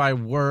even if I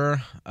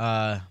were,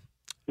 not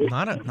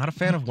a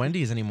fan of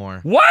Wendy's anymore.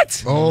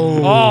 What?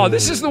 Oh,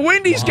 this is the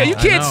Wendy's guy. You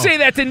can't say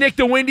that to Nick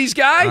the Wendy's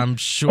guy. I'm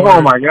sure.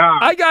 Oh, my God.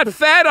 I got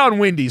fat on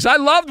Wendy's. I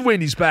loved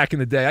Wendy's back in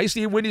the day. I used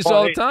to eat Wendy's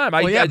all the time.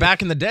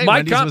 Back in the day,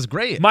 Wendy's was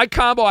great. My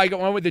combo, I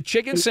went with the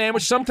chicken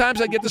sandwich.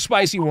 Sometimes I get the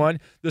spicy one,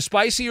 the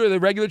spicy or the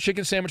regular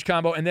chicken sandwich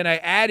combo, and then I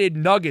added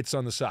nuggets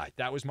on the side.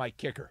 That was my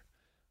kicker.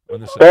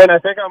 Ben, I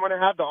think I'm going to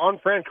have to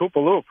unfriend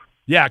Koopaloop.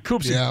 Yeah,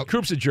 Coop's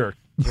a jerk.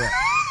 Yeah.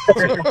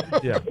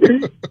 Yeah.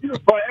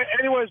 But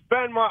anyways,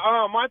 Ben,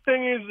 my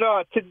thing is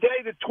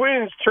today the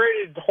Twins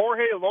traded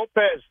Jorge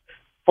Lopez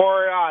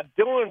for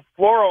Dylan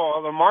Floro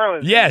of the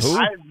Marlins. Yes.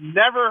 I've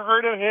never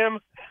heard of him.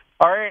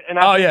 All right, and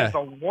I think it's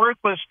a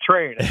worthless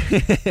trade.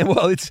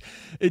 Well,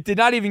 it did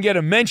not even get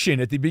a mention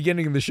at the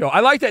beginning of the show. I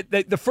like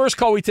that the first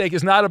call we take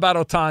is not about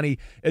Ohtani.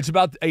 It's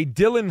about a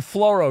Dylan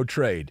Floro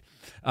trade.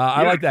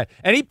 I like that.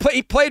 And he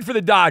played for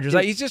the Dodgers.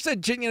 He's just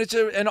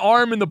an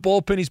arm in the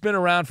bullpen. He's been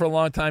around for a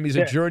long time. He's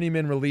a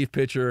journeyman relief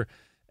pitcher.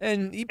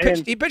 And he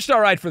pitched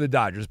all right for the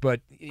Dodgers,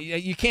 but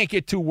you can't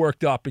get too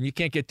worked up and you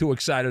can't get too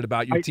excited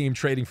about your team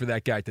trading for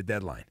that guy at the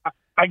deadline.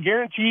 I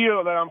guarantee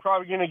you that I'm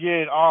probably going to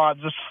get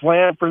just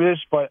slammed for this,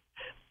 but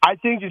I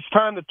think it's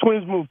time the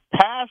Twins move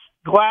past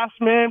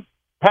Glassman,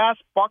 past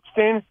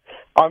Buxton.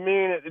 I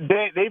mean,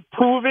 they've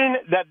proven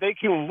that they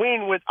can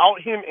win without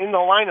him in the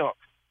lineup.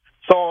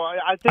 So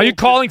I think. Are you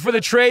calling for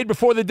the trade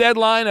before the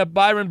deadline of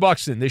Byron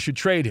Buxton? They should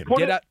trade him.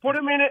 Put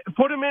him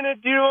in a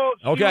deal.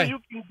 Okay. See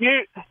what you can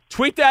get.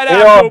 Tweet that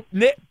out.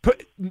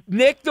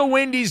 Nick the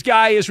Windies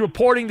guy is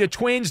reporting the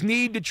Twins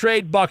need to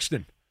trade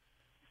Buxton.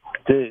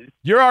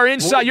 You're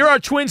our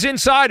Twins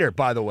insider,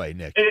 by the way,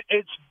 Nick.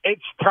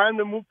 It's time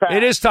to move past.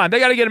 It is time. They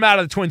got to get him out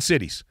of the Twin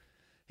Cities.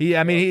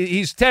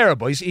 He's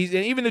terrible. He's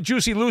even the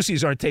Juicy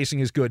Lucy's aren't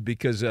tasting as good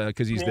because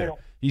he's there.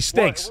 He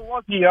stinks. What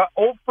was he? 0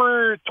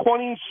 for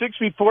 26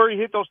 before he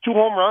hit those 2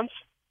 home runs.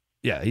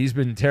 Yeah, he's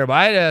been terrible.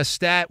 I had a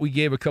stat we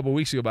gave a couple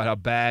weeks ago about how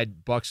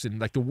bad Buxton,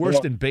 like the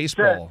worst in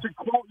baseball. To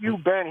quote you,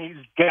 Ben, he's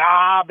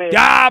garbage.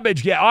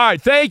 Garbage. Yeah. All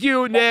right. Thank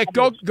you, Nick.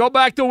 Go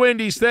back to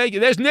Windies. Thank you.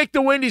 There's Nick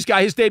the Windies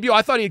guy. His debut.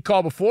 I thought he had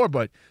called before,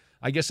 but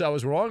I guess I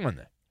was wrong on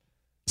that.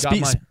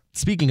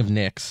 Speaking of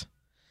Knicks.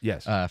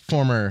 Yes.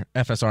 Former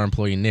FSR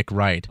employee Nick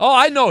Wright. Oh,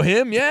 I know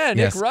him. Yeah,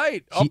 yes. Nick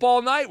Wright. Up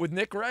all night with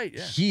Nick Wright.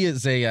 Yeah. He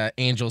is a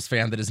Angels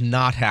fan that is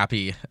not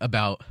happy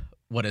about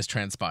what has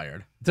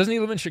transpired. Doesn't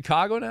he live in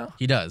Chicago now?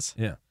 He does.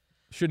 Yeah.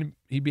 Shouldn't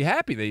he be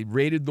happy? They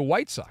raided the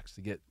White Sox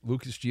to get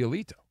Lucas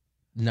Giolito.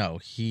 No,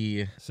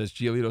 he says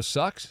Giolito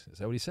sucks. Is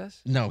that what he says?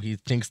 No, he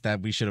thinks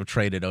that we should have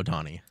traded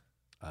Ohtani.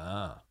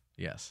 Ah.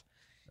 Yes.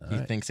 He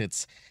thinks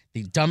it's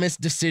the dumbest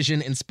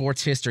decision in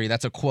sports history.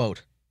 That's a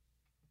quote.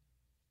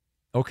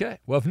 Okay.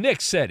 Well, if Nick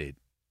said it,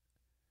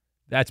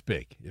 that's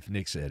big. If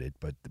Nick said it,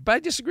 but I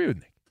disagree with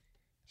Nick.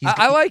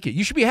 I like it.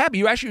 You should be happy.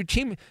 Your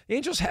team,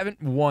 Angels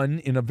haven't won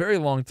in a very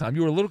long time.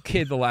 You were a little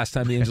kid the last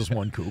time the Angels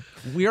won, Coop.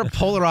 We are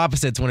polar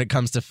opposites when it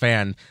comes to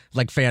fandom.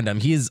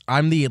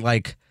 I'm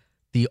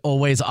the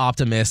always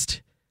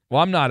optimist.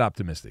 Well, I'm not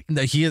optimistic.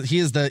 He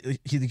said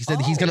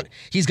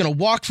he's gonna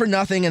walk for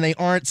nothing, and they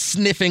aren't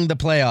sniffing the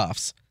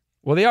playoffs.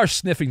 Well, they are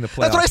sniffing the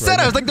playoffs. That's what I said. Right?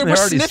 I was like, we're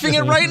sniffing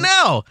it right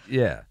now.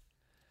 Yeah.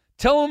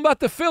 Tell them about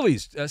the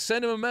Phillies.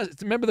 Send them a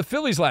message. Remember, the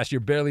Phillies last year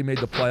barely made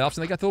the playoffs,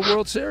 and they got to the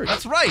World Series.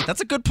 That's right.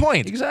 That's a good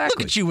point. Exactly.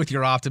 Look at you with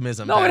your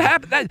optimism. No, it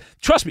happened.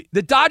 Trust me,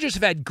 the Dodgers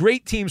have had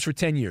great teams for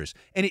 10 years,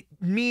 and it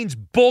means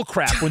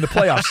bullcrap when the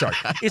playoffs start.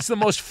 It's the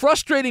most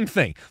frustrating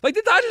thing. Like,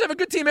 the Dodgers have a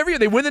good team every year.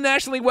 They win the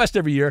National League West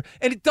every year,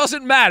 and it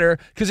doesn't matter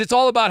because it's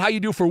all about how you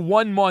do for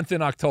 1 month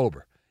in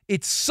October.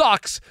 It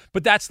sucks,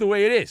 but that's the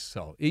way it is.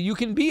 So you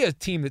can be a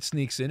team that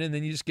sneaks in, and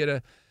then you just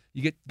get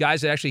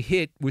guys that actually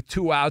hit with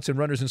 2 outs and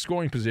runners in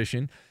scoring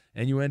position,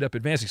 and you end up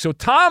advancing. So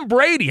Tom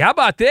Brady, how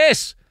about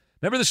this?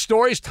 Remember the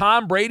stories?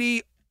 Tom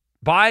Brady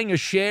buying a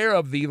share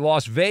of the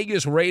Las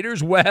Vegas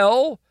Raiders?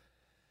 Well,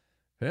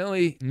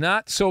 apparently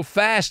not so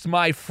fast,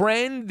 my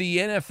friend. The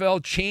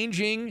NFL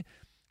changing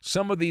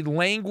some of the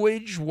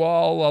language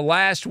while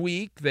last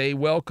week they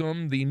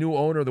welcomed the new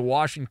owner of the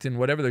Washington,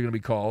 whatever they're going to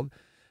be called.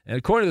 And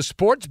according to the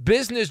Sports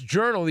Business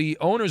Journal, the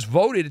owners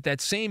voted at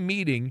that same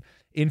meeting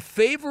in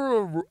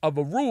favor of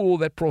a rule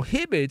that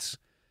prohibits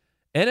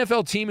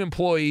NFL team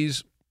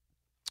employees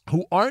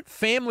who aren't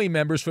family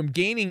members from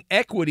gaining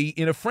equity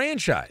in a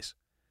franchise.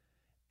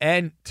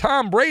 And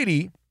Tom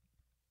Brady,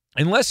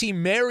 unless he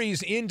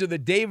marries into the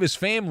Davis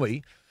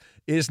family,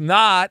 is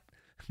not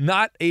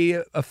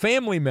a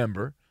family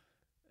member.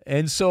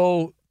 And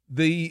so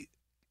the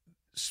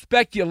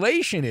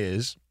speculation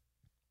is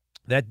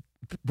that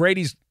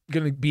Brady's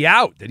going to be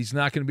out, that he's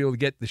not going to be able to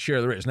get the share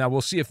of the Raiders. Now,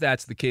 we'll see if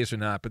that's the case or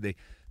not, but they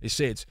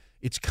say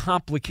it's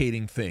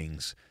complicating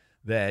things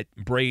that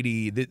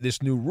Brady,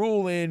 this new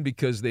rule in,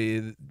 because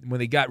when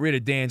they got rid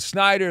of Dan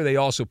Snyder, they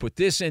also put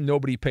this in.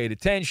 Nobody paid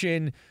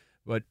attention,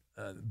 but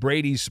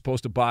Brady's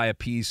supposed to buy a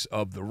piece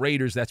of the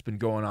Raiders. That's been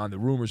going on. The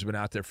rumors have been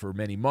out there for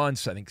many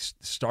months. I think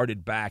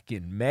started back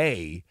in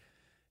May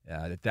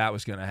that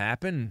was going to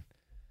happen.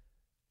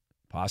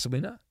 Possibly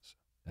not. So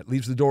that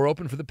leaves the door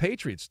open for the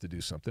Patriots to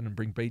do something and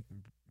bring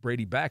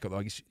Brady back, although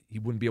I guess he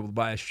wouldn't be able to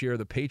buy a share of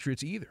the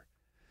Patriots either.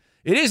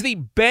 It is the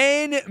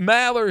Ben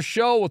Maller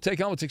Show. We'll take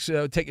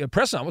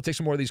press on. We'll take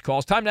some more of these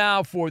calls. Time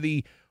now for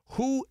the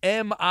Who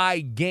Am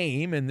I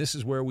game, and this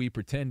is where we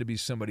pretend to be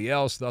somebody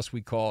else. Thus,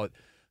 we call it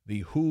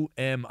the Who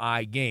Am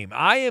I game.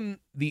 I am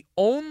the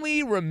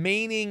only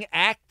remaining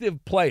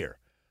active player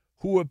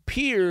who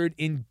appeared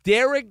in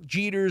Derek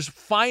Jeter's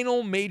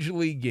final Major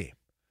League game.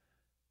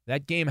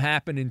 That game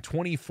happened in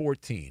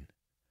 2014.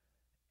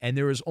 and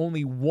there is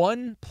only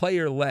one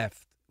player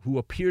left who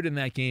appeared in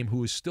that game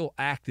who is still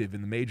active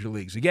in the major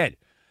leagues. Again,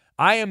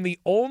 I am the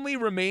only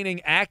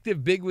remaining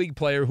active big league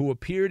player who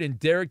appeared in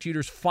Derek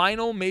Jeter's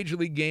final major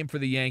league game for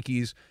the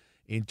Yankees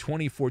in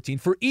 2014,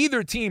 for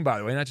either team, by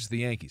the way, not just the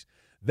Yankees.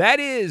 That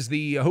is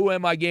the Who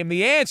Am I game.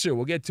 The answer,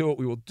 we'll get to it.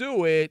 We will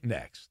do it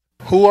next.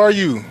 Who are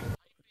you?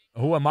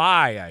 Who am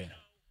I?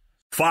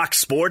 Fox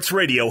Sports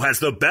Radio has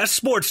the best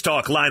sports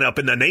talk lineup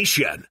in the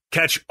nation.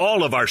 Catch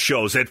all of our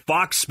shows at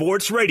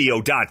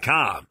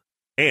foxsportsradio.com.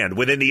 And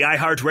within the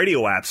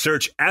iHeartRadio app,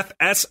 search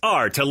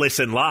FSR to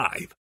listen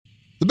live.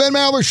 The Ben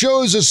Maller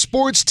Show is a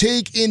sports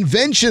take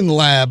invention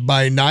lab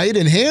by night.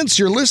 Enhance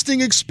your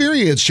listening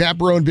experience.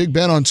 Chaperone Big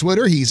Ben on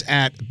Twitter. He's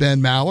at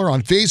Ben Maller.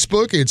 On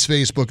Facebook, it's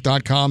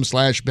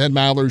facebook.com/Ben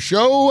Maller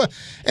Show.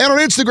 And on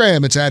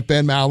Instagram, it's at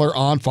Ben Maller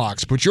on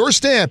Fox. Put your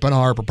stamp on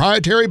our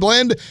proprietary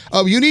blend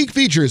of unique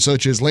features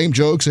such as lame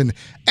jokes and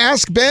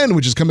Ask Ben,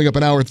 which is coming up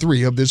in hour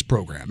 3 of this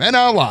program. And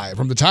now live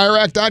from the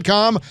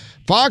TireRack.com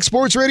Fox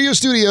Sports Radio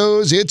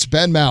studios, it's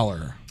Ben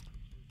Maller.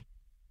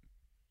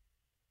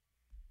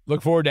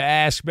 Look forward to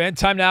Ask Ben.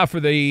 Time now for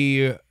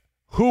the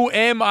Who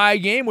Am I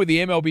game with the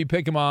MLB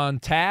Pick'em on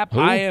tap. Who?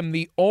 I am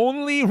the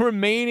only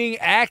remaining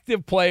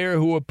active player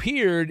who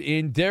appeared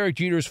in Derek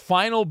Jeter's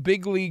final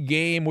big league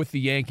game with the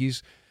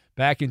Yankees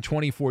back in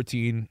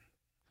 2014.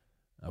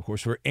 Of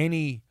course, for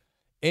any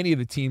of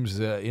the teams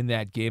in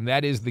that game,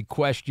 that is the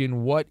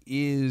question. What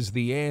is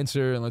the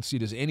answer? And let's see,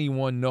 does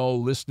anyone know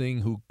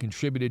listening who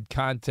contributed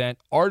content?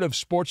 Art of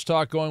Sports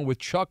Talk going with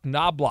Chuck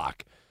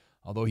Knobloch,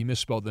 although he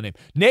misspelled the name.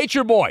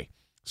 Nature Boy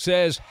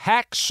says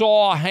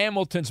Hacksaw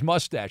Hamilton's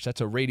mustache.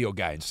 That's a radio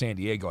guy in San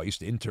Diego I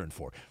used to intern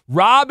for.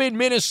 Rob in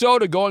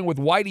Minnesota going with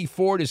Whitey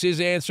Ford is his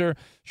answer.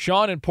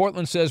 Sean in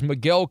Portland says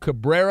Miguel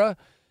Cabrera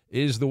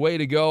is the way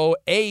to go.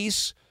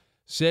 Ace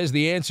says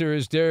the answer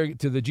is, Derek,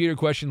 to the Jeter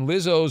question,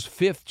 Lizzo's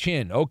fifth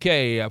chin.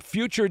 Okay,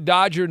 future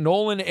Dodger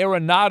Nolan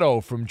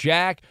Arenado from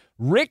Jack.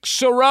 Rick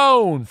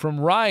Cerrone from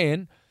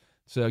Ryan.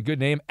 It's a good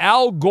name.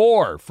 Al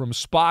Gore from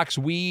Spock's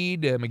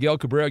Weed. Miguel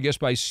Cabrera, guessed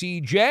by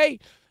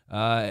CJ.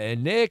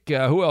 And Nick,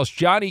 who else?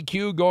 Johnny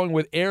Q going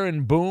with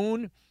Aaron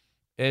Boone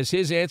as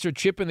his answer.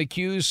 Chip in the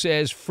Q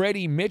says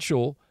Freddie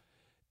Mitchell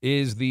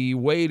is the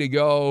way to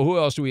go. Who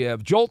else do we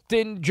have?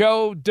 Jolton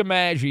Joe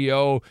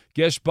DiMaggio,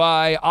 guessed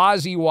by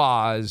Ozzy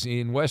Waz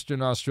in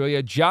Western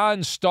Australia.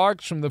 John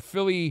Starks from the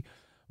Philly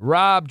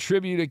Rob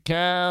tribute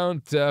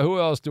account. Who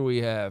else do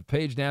we have?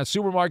 Page down.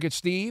 Supermarket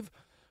Steve,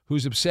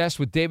 who's obsessed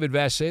with David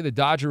Vassegh. The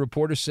Dodger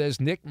reporter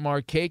says Nick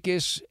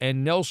Markakis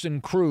and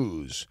Nelson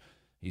Cruz.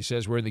 He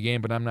says we're in the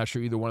game, but I'm not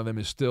sure either one of them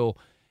is still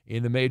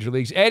in the major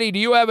leagues. Eddie, do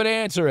you have an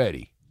answer,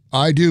 Eddie?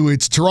 I do.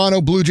 It's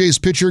Toronto Blue Jays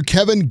pitcher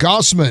Kevin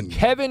Gausman.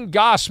 Kevin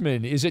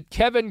Gausman. Is it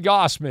Kevin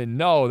Gausman?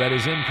 No, that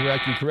is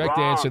incorrect. The correct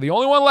answer. The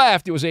only one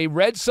left, it was a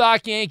Red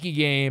Sox-Yankee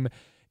game,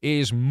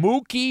 is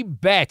Mookie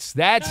Betts.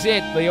 That's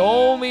it. The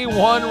only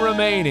one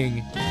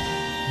remaining.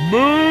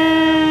 Mookie.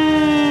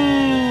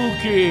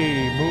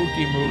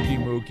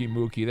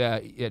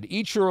 That had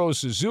Ichiro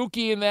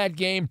Suzuki in that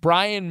game.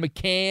 Brian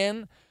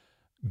McCann.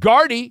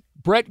 Gardy,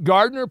 Brett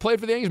Gardner played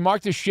for the Yankees.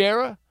 Mark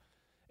Teixeira.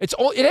 It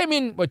had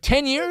been,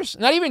 10 years?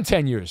 Not even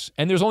 10 years.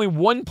 And there's only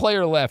one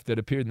player left that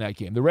appeared in that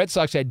game. The Red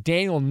Sox had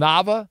Daniel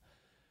Nava,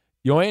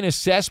 Yoenis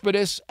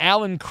Cespedes,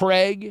 Alan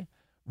Craig,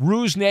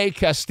 Rusney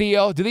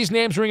Castillo. Do these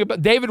names ring a bell?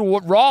 David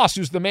Ross,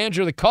 who's the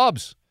manager of the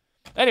Cubs.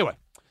 Anyway,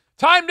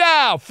 time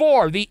now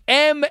for the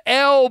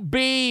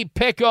MLB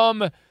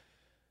Pick'em.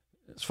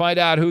 Let's find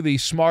out who the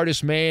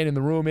smartest man in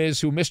the room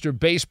is, who Mr.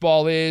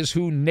 Baseball is,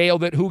 who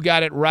nailed it, who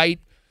got it right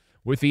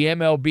with the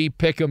MLB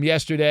Pick'em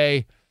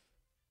yesterday.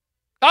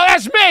 Oh,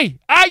 that's me!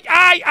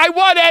 I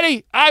won,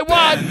 Eddie! I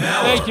won!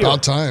 Thank you.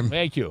 About time.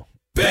 Thank you.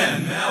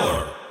 Ben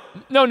Maller.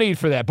 No need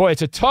for that. Boy,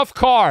 it's a tough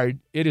card.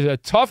 It is a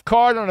tough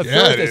card on a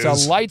Thursday. It's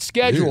a light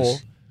schedule.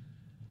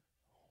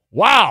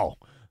 Wow.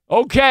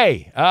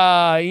 Okay.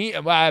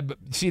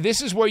 See,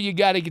 this is where you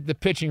got to get the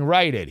pitching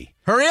right, Eddie.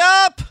 Hurry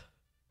up!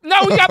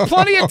 No, we got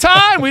plenty of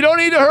time. We don't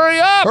need to hurry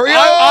up. Hurry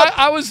up!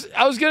 I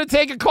was going to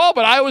take a call,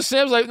 but Iowa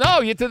Sam's like,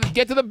 no,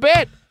 get to the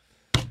bit.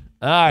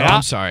 All right,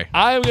 I'm sorry.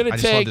 I'm going to take.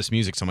 I just love this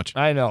music so much.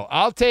 I know.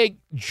 I'll take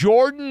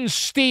Jordan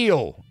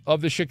Steele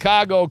of the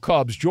Chicago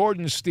Cubs.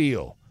 Jordan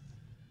Steele.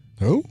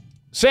 Who?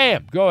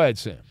 Sam. Go ahead,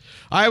 Sam.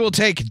 I will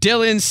take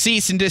Dylan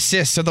Cease and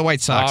Desist of the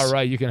White Sox. All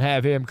right, you can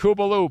have him.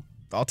 Koopaloop.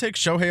 I'll take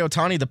Shohei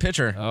Ohtani, the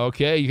pitcher.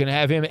 Okay, you can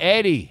have him.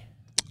 Eddie.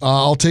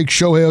 I'll take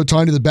Shohei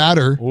Ohtani, the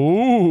batter.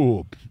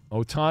 Ooh.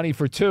 Ohtani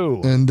for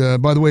 2.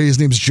 And by the way, his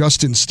name's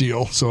Justin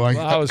Steele, so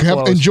I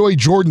enjoy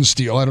Jordan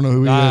Steele. I don't know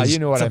who he is. You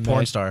know what I meant. It's a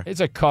porn star. It's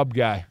a Cub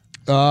guy.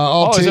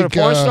 I'll take, is it a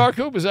porn star,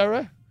 Coop? Is that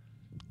right?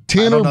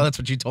 Tanner, I don't know. That's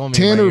what you told me.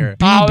 Tanner Beebe.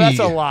 Oh, that's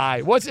a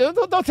lie.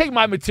 Don't take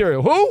my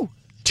material. Who?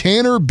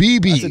 Tanner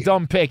Beebe. That's a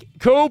dumb pick.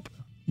 Coop.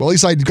 Well, at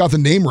least I got the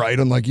name right,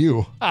 unlike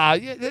you.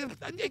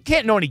 You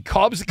can't know any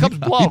Cubs. The Cubs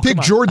blow. He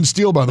picked Jordan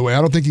Steele, by the way. I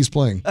don't think he's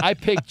playing. I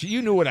picked.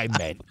 You knew what I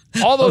meant.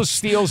 All those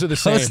steals are the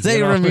same.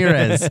 Jose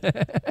Ramirez.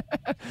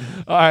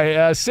 All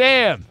right,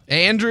 Sam.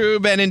 Andrew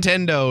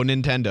Benintendi.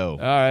 All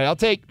right, I'll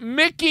take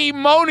Mickey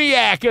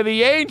Moniak of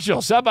the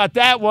Angels. How about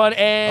that one?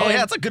 And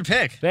that's a good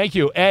pick. Thank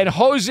you. And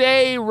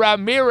Jose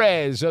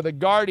Ramirez of the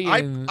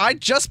Guardians. I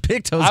just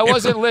picked Jose. I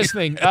wasn't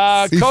listening.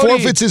 He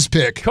forfeits his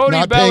pick. Cody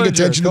not Bellinger, paying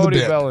attention to the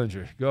bit.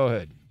 Bellinger. Go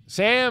ahead.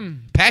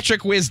 Sam.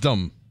 Patrick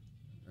Wisdom.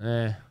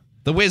 The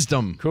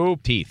Wisdom.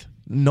 Coop. Teeth.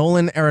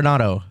 Nolan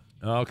Arenado.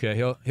 Okay,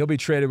 he'll be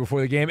traded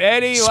before the game.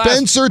 Eddie.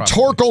 Spencer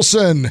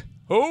Torkelson.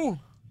 Who?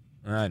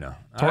 I know.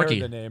 Torquay. I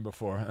heard the name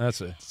before.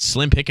 That's it.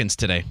 Slim Pickens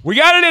today. We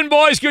got it in,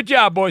 boys. Good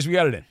job, boys. We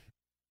got it in.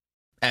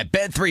 At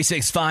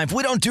Bet365,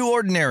 we don't do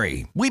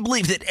ordinary. We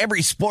believe that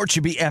every sport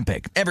should be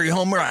epic. Every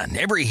home run,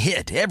 every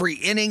hit, every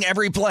inning,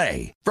 every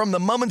play. From the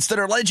moments that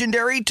are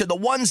legendary to the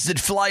ones that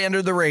fly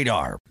under the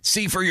radar.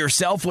 See for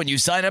yourself when you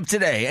sign up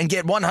today and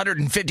get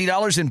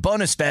 $150 in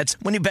bonus bets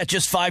when you bet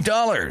just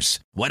 $5.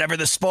 Whatever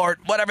the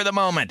sport, whatever the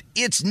moment,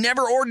 it's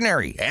never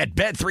ordinary at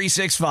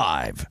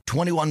Bet365.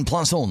 21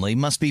 plus only.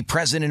 Must be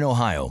present in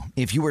Ohio.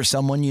 If you or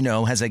someone you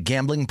know has a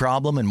gambling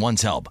problem and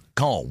wants help,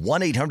 call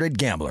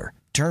 1-800-GAMBLER.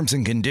 Terms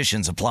and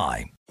conditions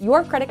apply.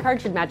 Your credit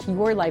card should match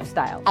your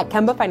lifestyle. At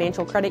Kemba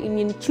Financial Credit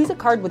Union, choose a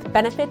card with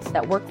benefits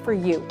that work for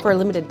you. For a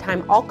limited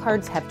time, all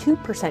cards have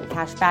 2%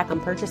 cash back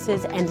on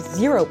purchases and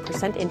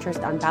 0%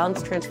 interest on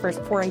balance transfers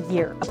for a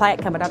year. Apply at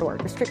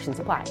Kemba.org. Restrictions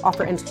apply.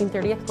 Offer ends June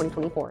 30th,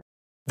 2024.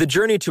 The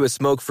journey to a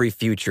smoke-free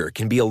future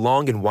can be a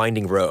long and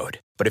winding road.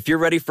 But if you're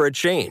ready for a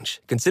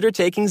change, consider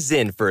taking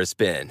Zyn for a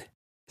spin.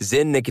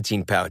 Zyn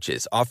nicotine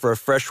pouches offer a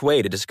fresh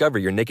way to discover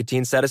your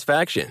nicotine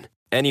satisfaction.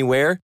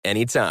 Anywhere,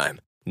 anytime.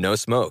 No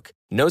smoke,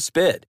 no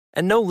spit,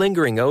 and no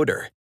lingering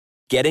odor.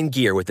 Get in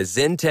gear with the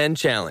Zyn 10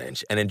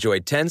 Challenge and enjoy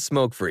 10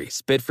 smoke-free,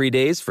 spit-free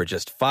days for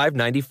just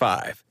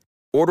 $5.95.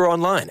 Order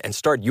online and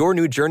start your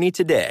new journey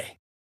today.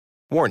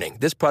 Warning,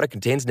 this product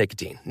contains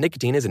nicotine.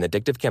 Nicotine is an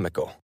addictive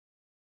chemical.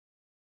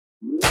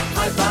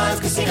 High Five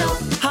Casino.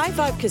 High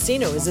Five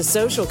Casino is a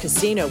social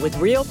casino with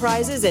real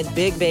prizes and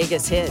big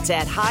Vegas hits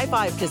at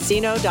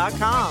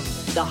highfivecasino.com.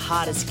 The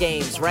hottest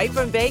games right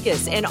from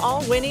Vegas, and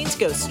all winnings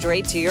go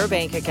straight to your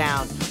bank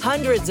account.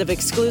 Hundreds of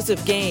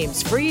exclusive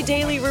games, free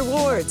daily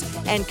rewards,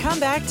 and come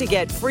back to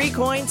get free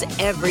coins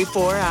every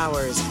 4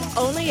 hours.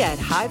 Only at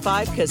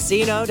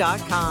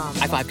highfivecasino.com.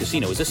 High Five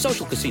Casino is a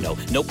social casino.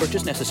 No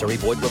purchase necessary.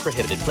 Void where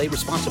prohibited. Play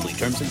responsibly.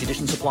 Terms and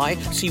conditions apply.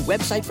 See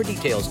website for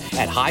details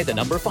at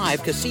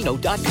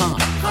high5casino.com.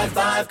 High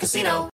Five Casino.